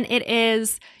 And it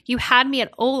is You Had Me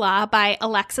at Hola by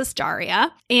Alexis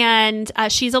Daria. And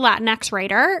she's a Latinx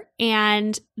writer.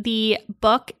 And the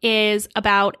book is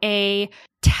about a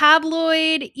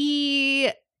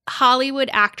tabloid-y Hollywood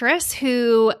actress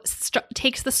who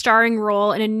takes the starring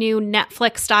role in a new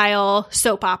Netflix-style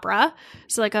soap opera.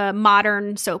 So like a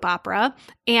modern soap opera.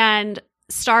 And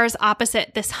stars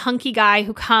opposite this hunky guy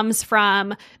who comes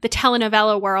from the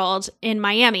telenovela world in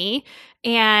Miami,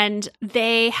 and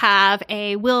they have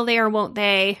a will they or won't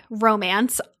they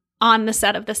romance on the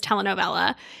set of this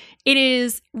telenovela. It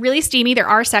is really steamy. There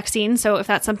are sex scenes, so if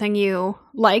that's something you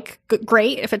like,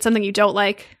 great. If it's something you don't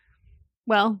like,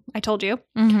 well, I told you.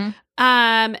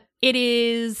 It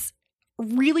is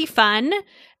really fun,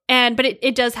 but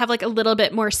it does have like a little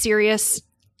bit more serious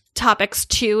topics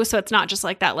too, so it's not just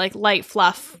like that like light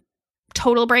fluff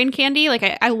total brain candy.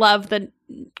 Like I love the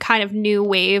kind of new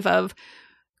wave of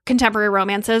contemporary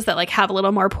romances that like have a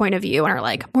little more point of view and are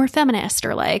like more feminist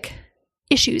or like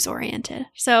issues oriented.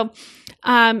 So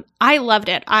I loved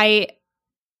it. I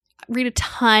read a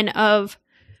ton of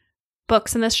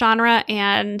books in this genre,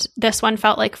 and this one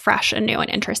felt like fresh and new and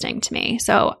interesting to me.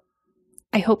 So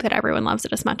I hope that everyone loves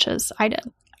it as much as I did.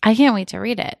 I can't wait to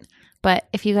read it. But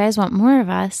if you guys want more of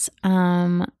us,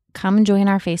 come join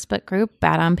our Facebook group,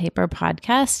 Bad on Paper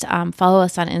Podcast. Follow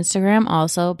us on Instagram,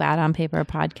 also Bad on Paper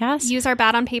Podcast. Use our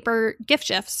Bad on Paper gift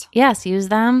gifs. Yes, use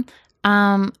them.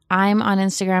 I'm on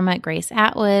Instagram at Grace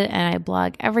Atwood, and I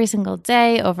blog every single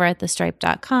day over at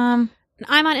thestripe.com.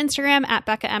 I'm on Instagram at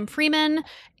Becca M. Freeman,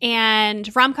 and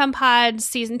Romcom Pod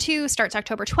Season 2 starts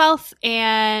October 12th,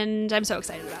 and I'm so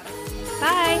excited about it.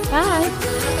 Bye.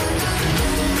 Bye.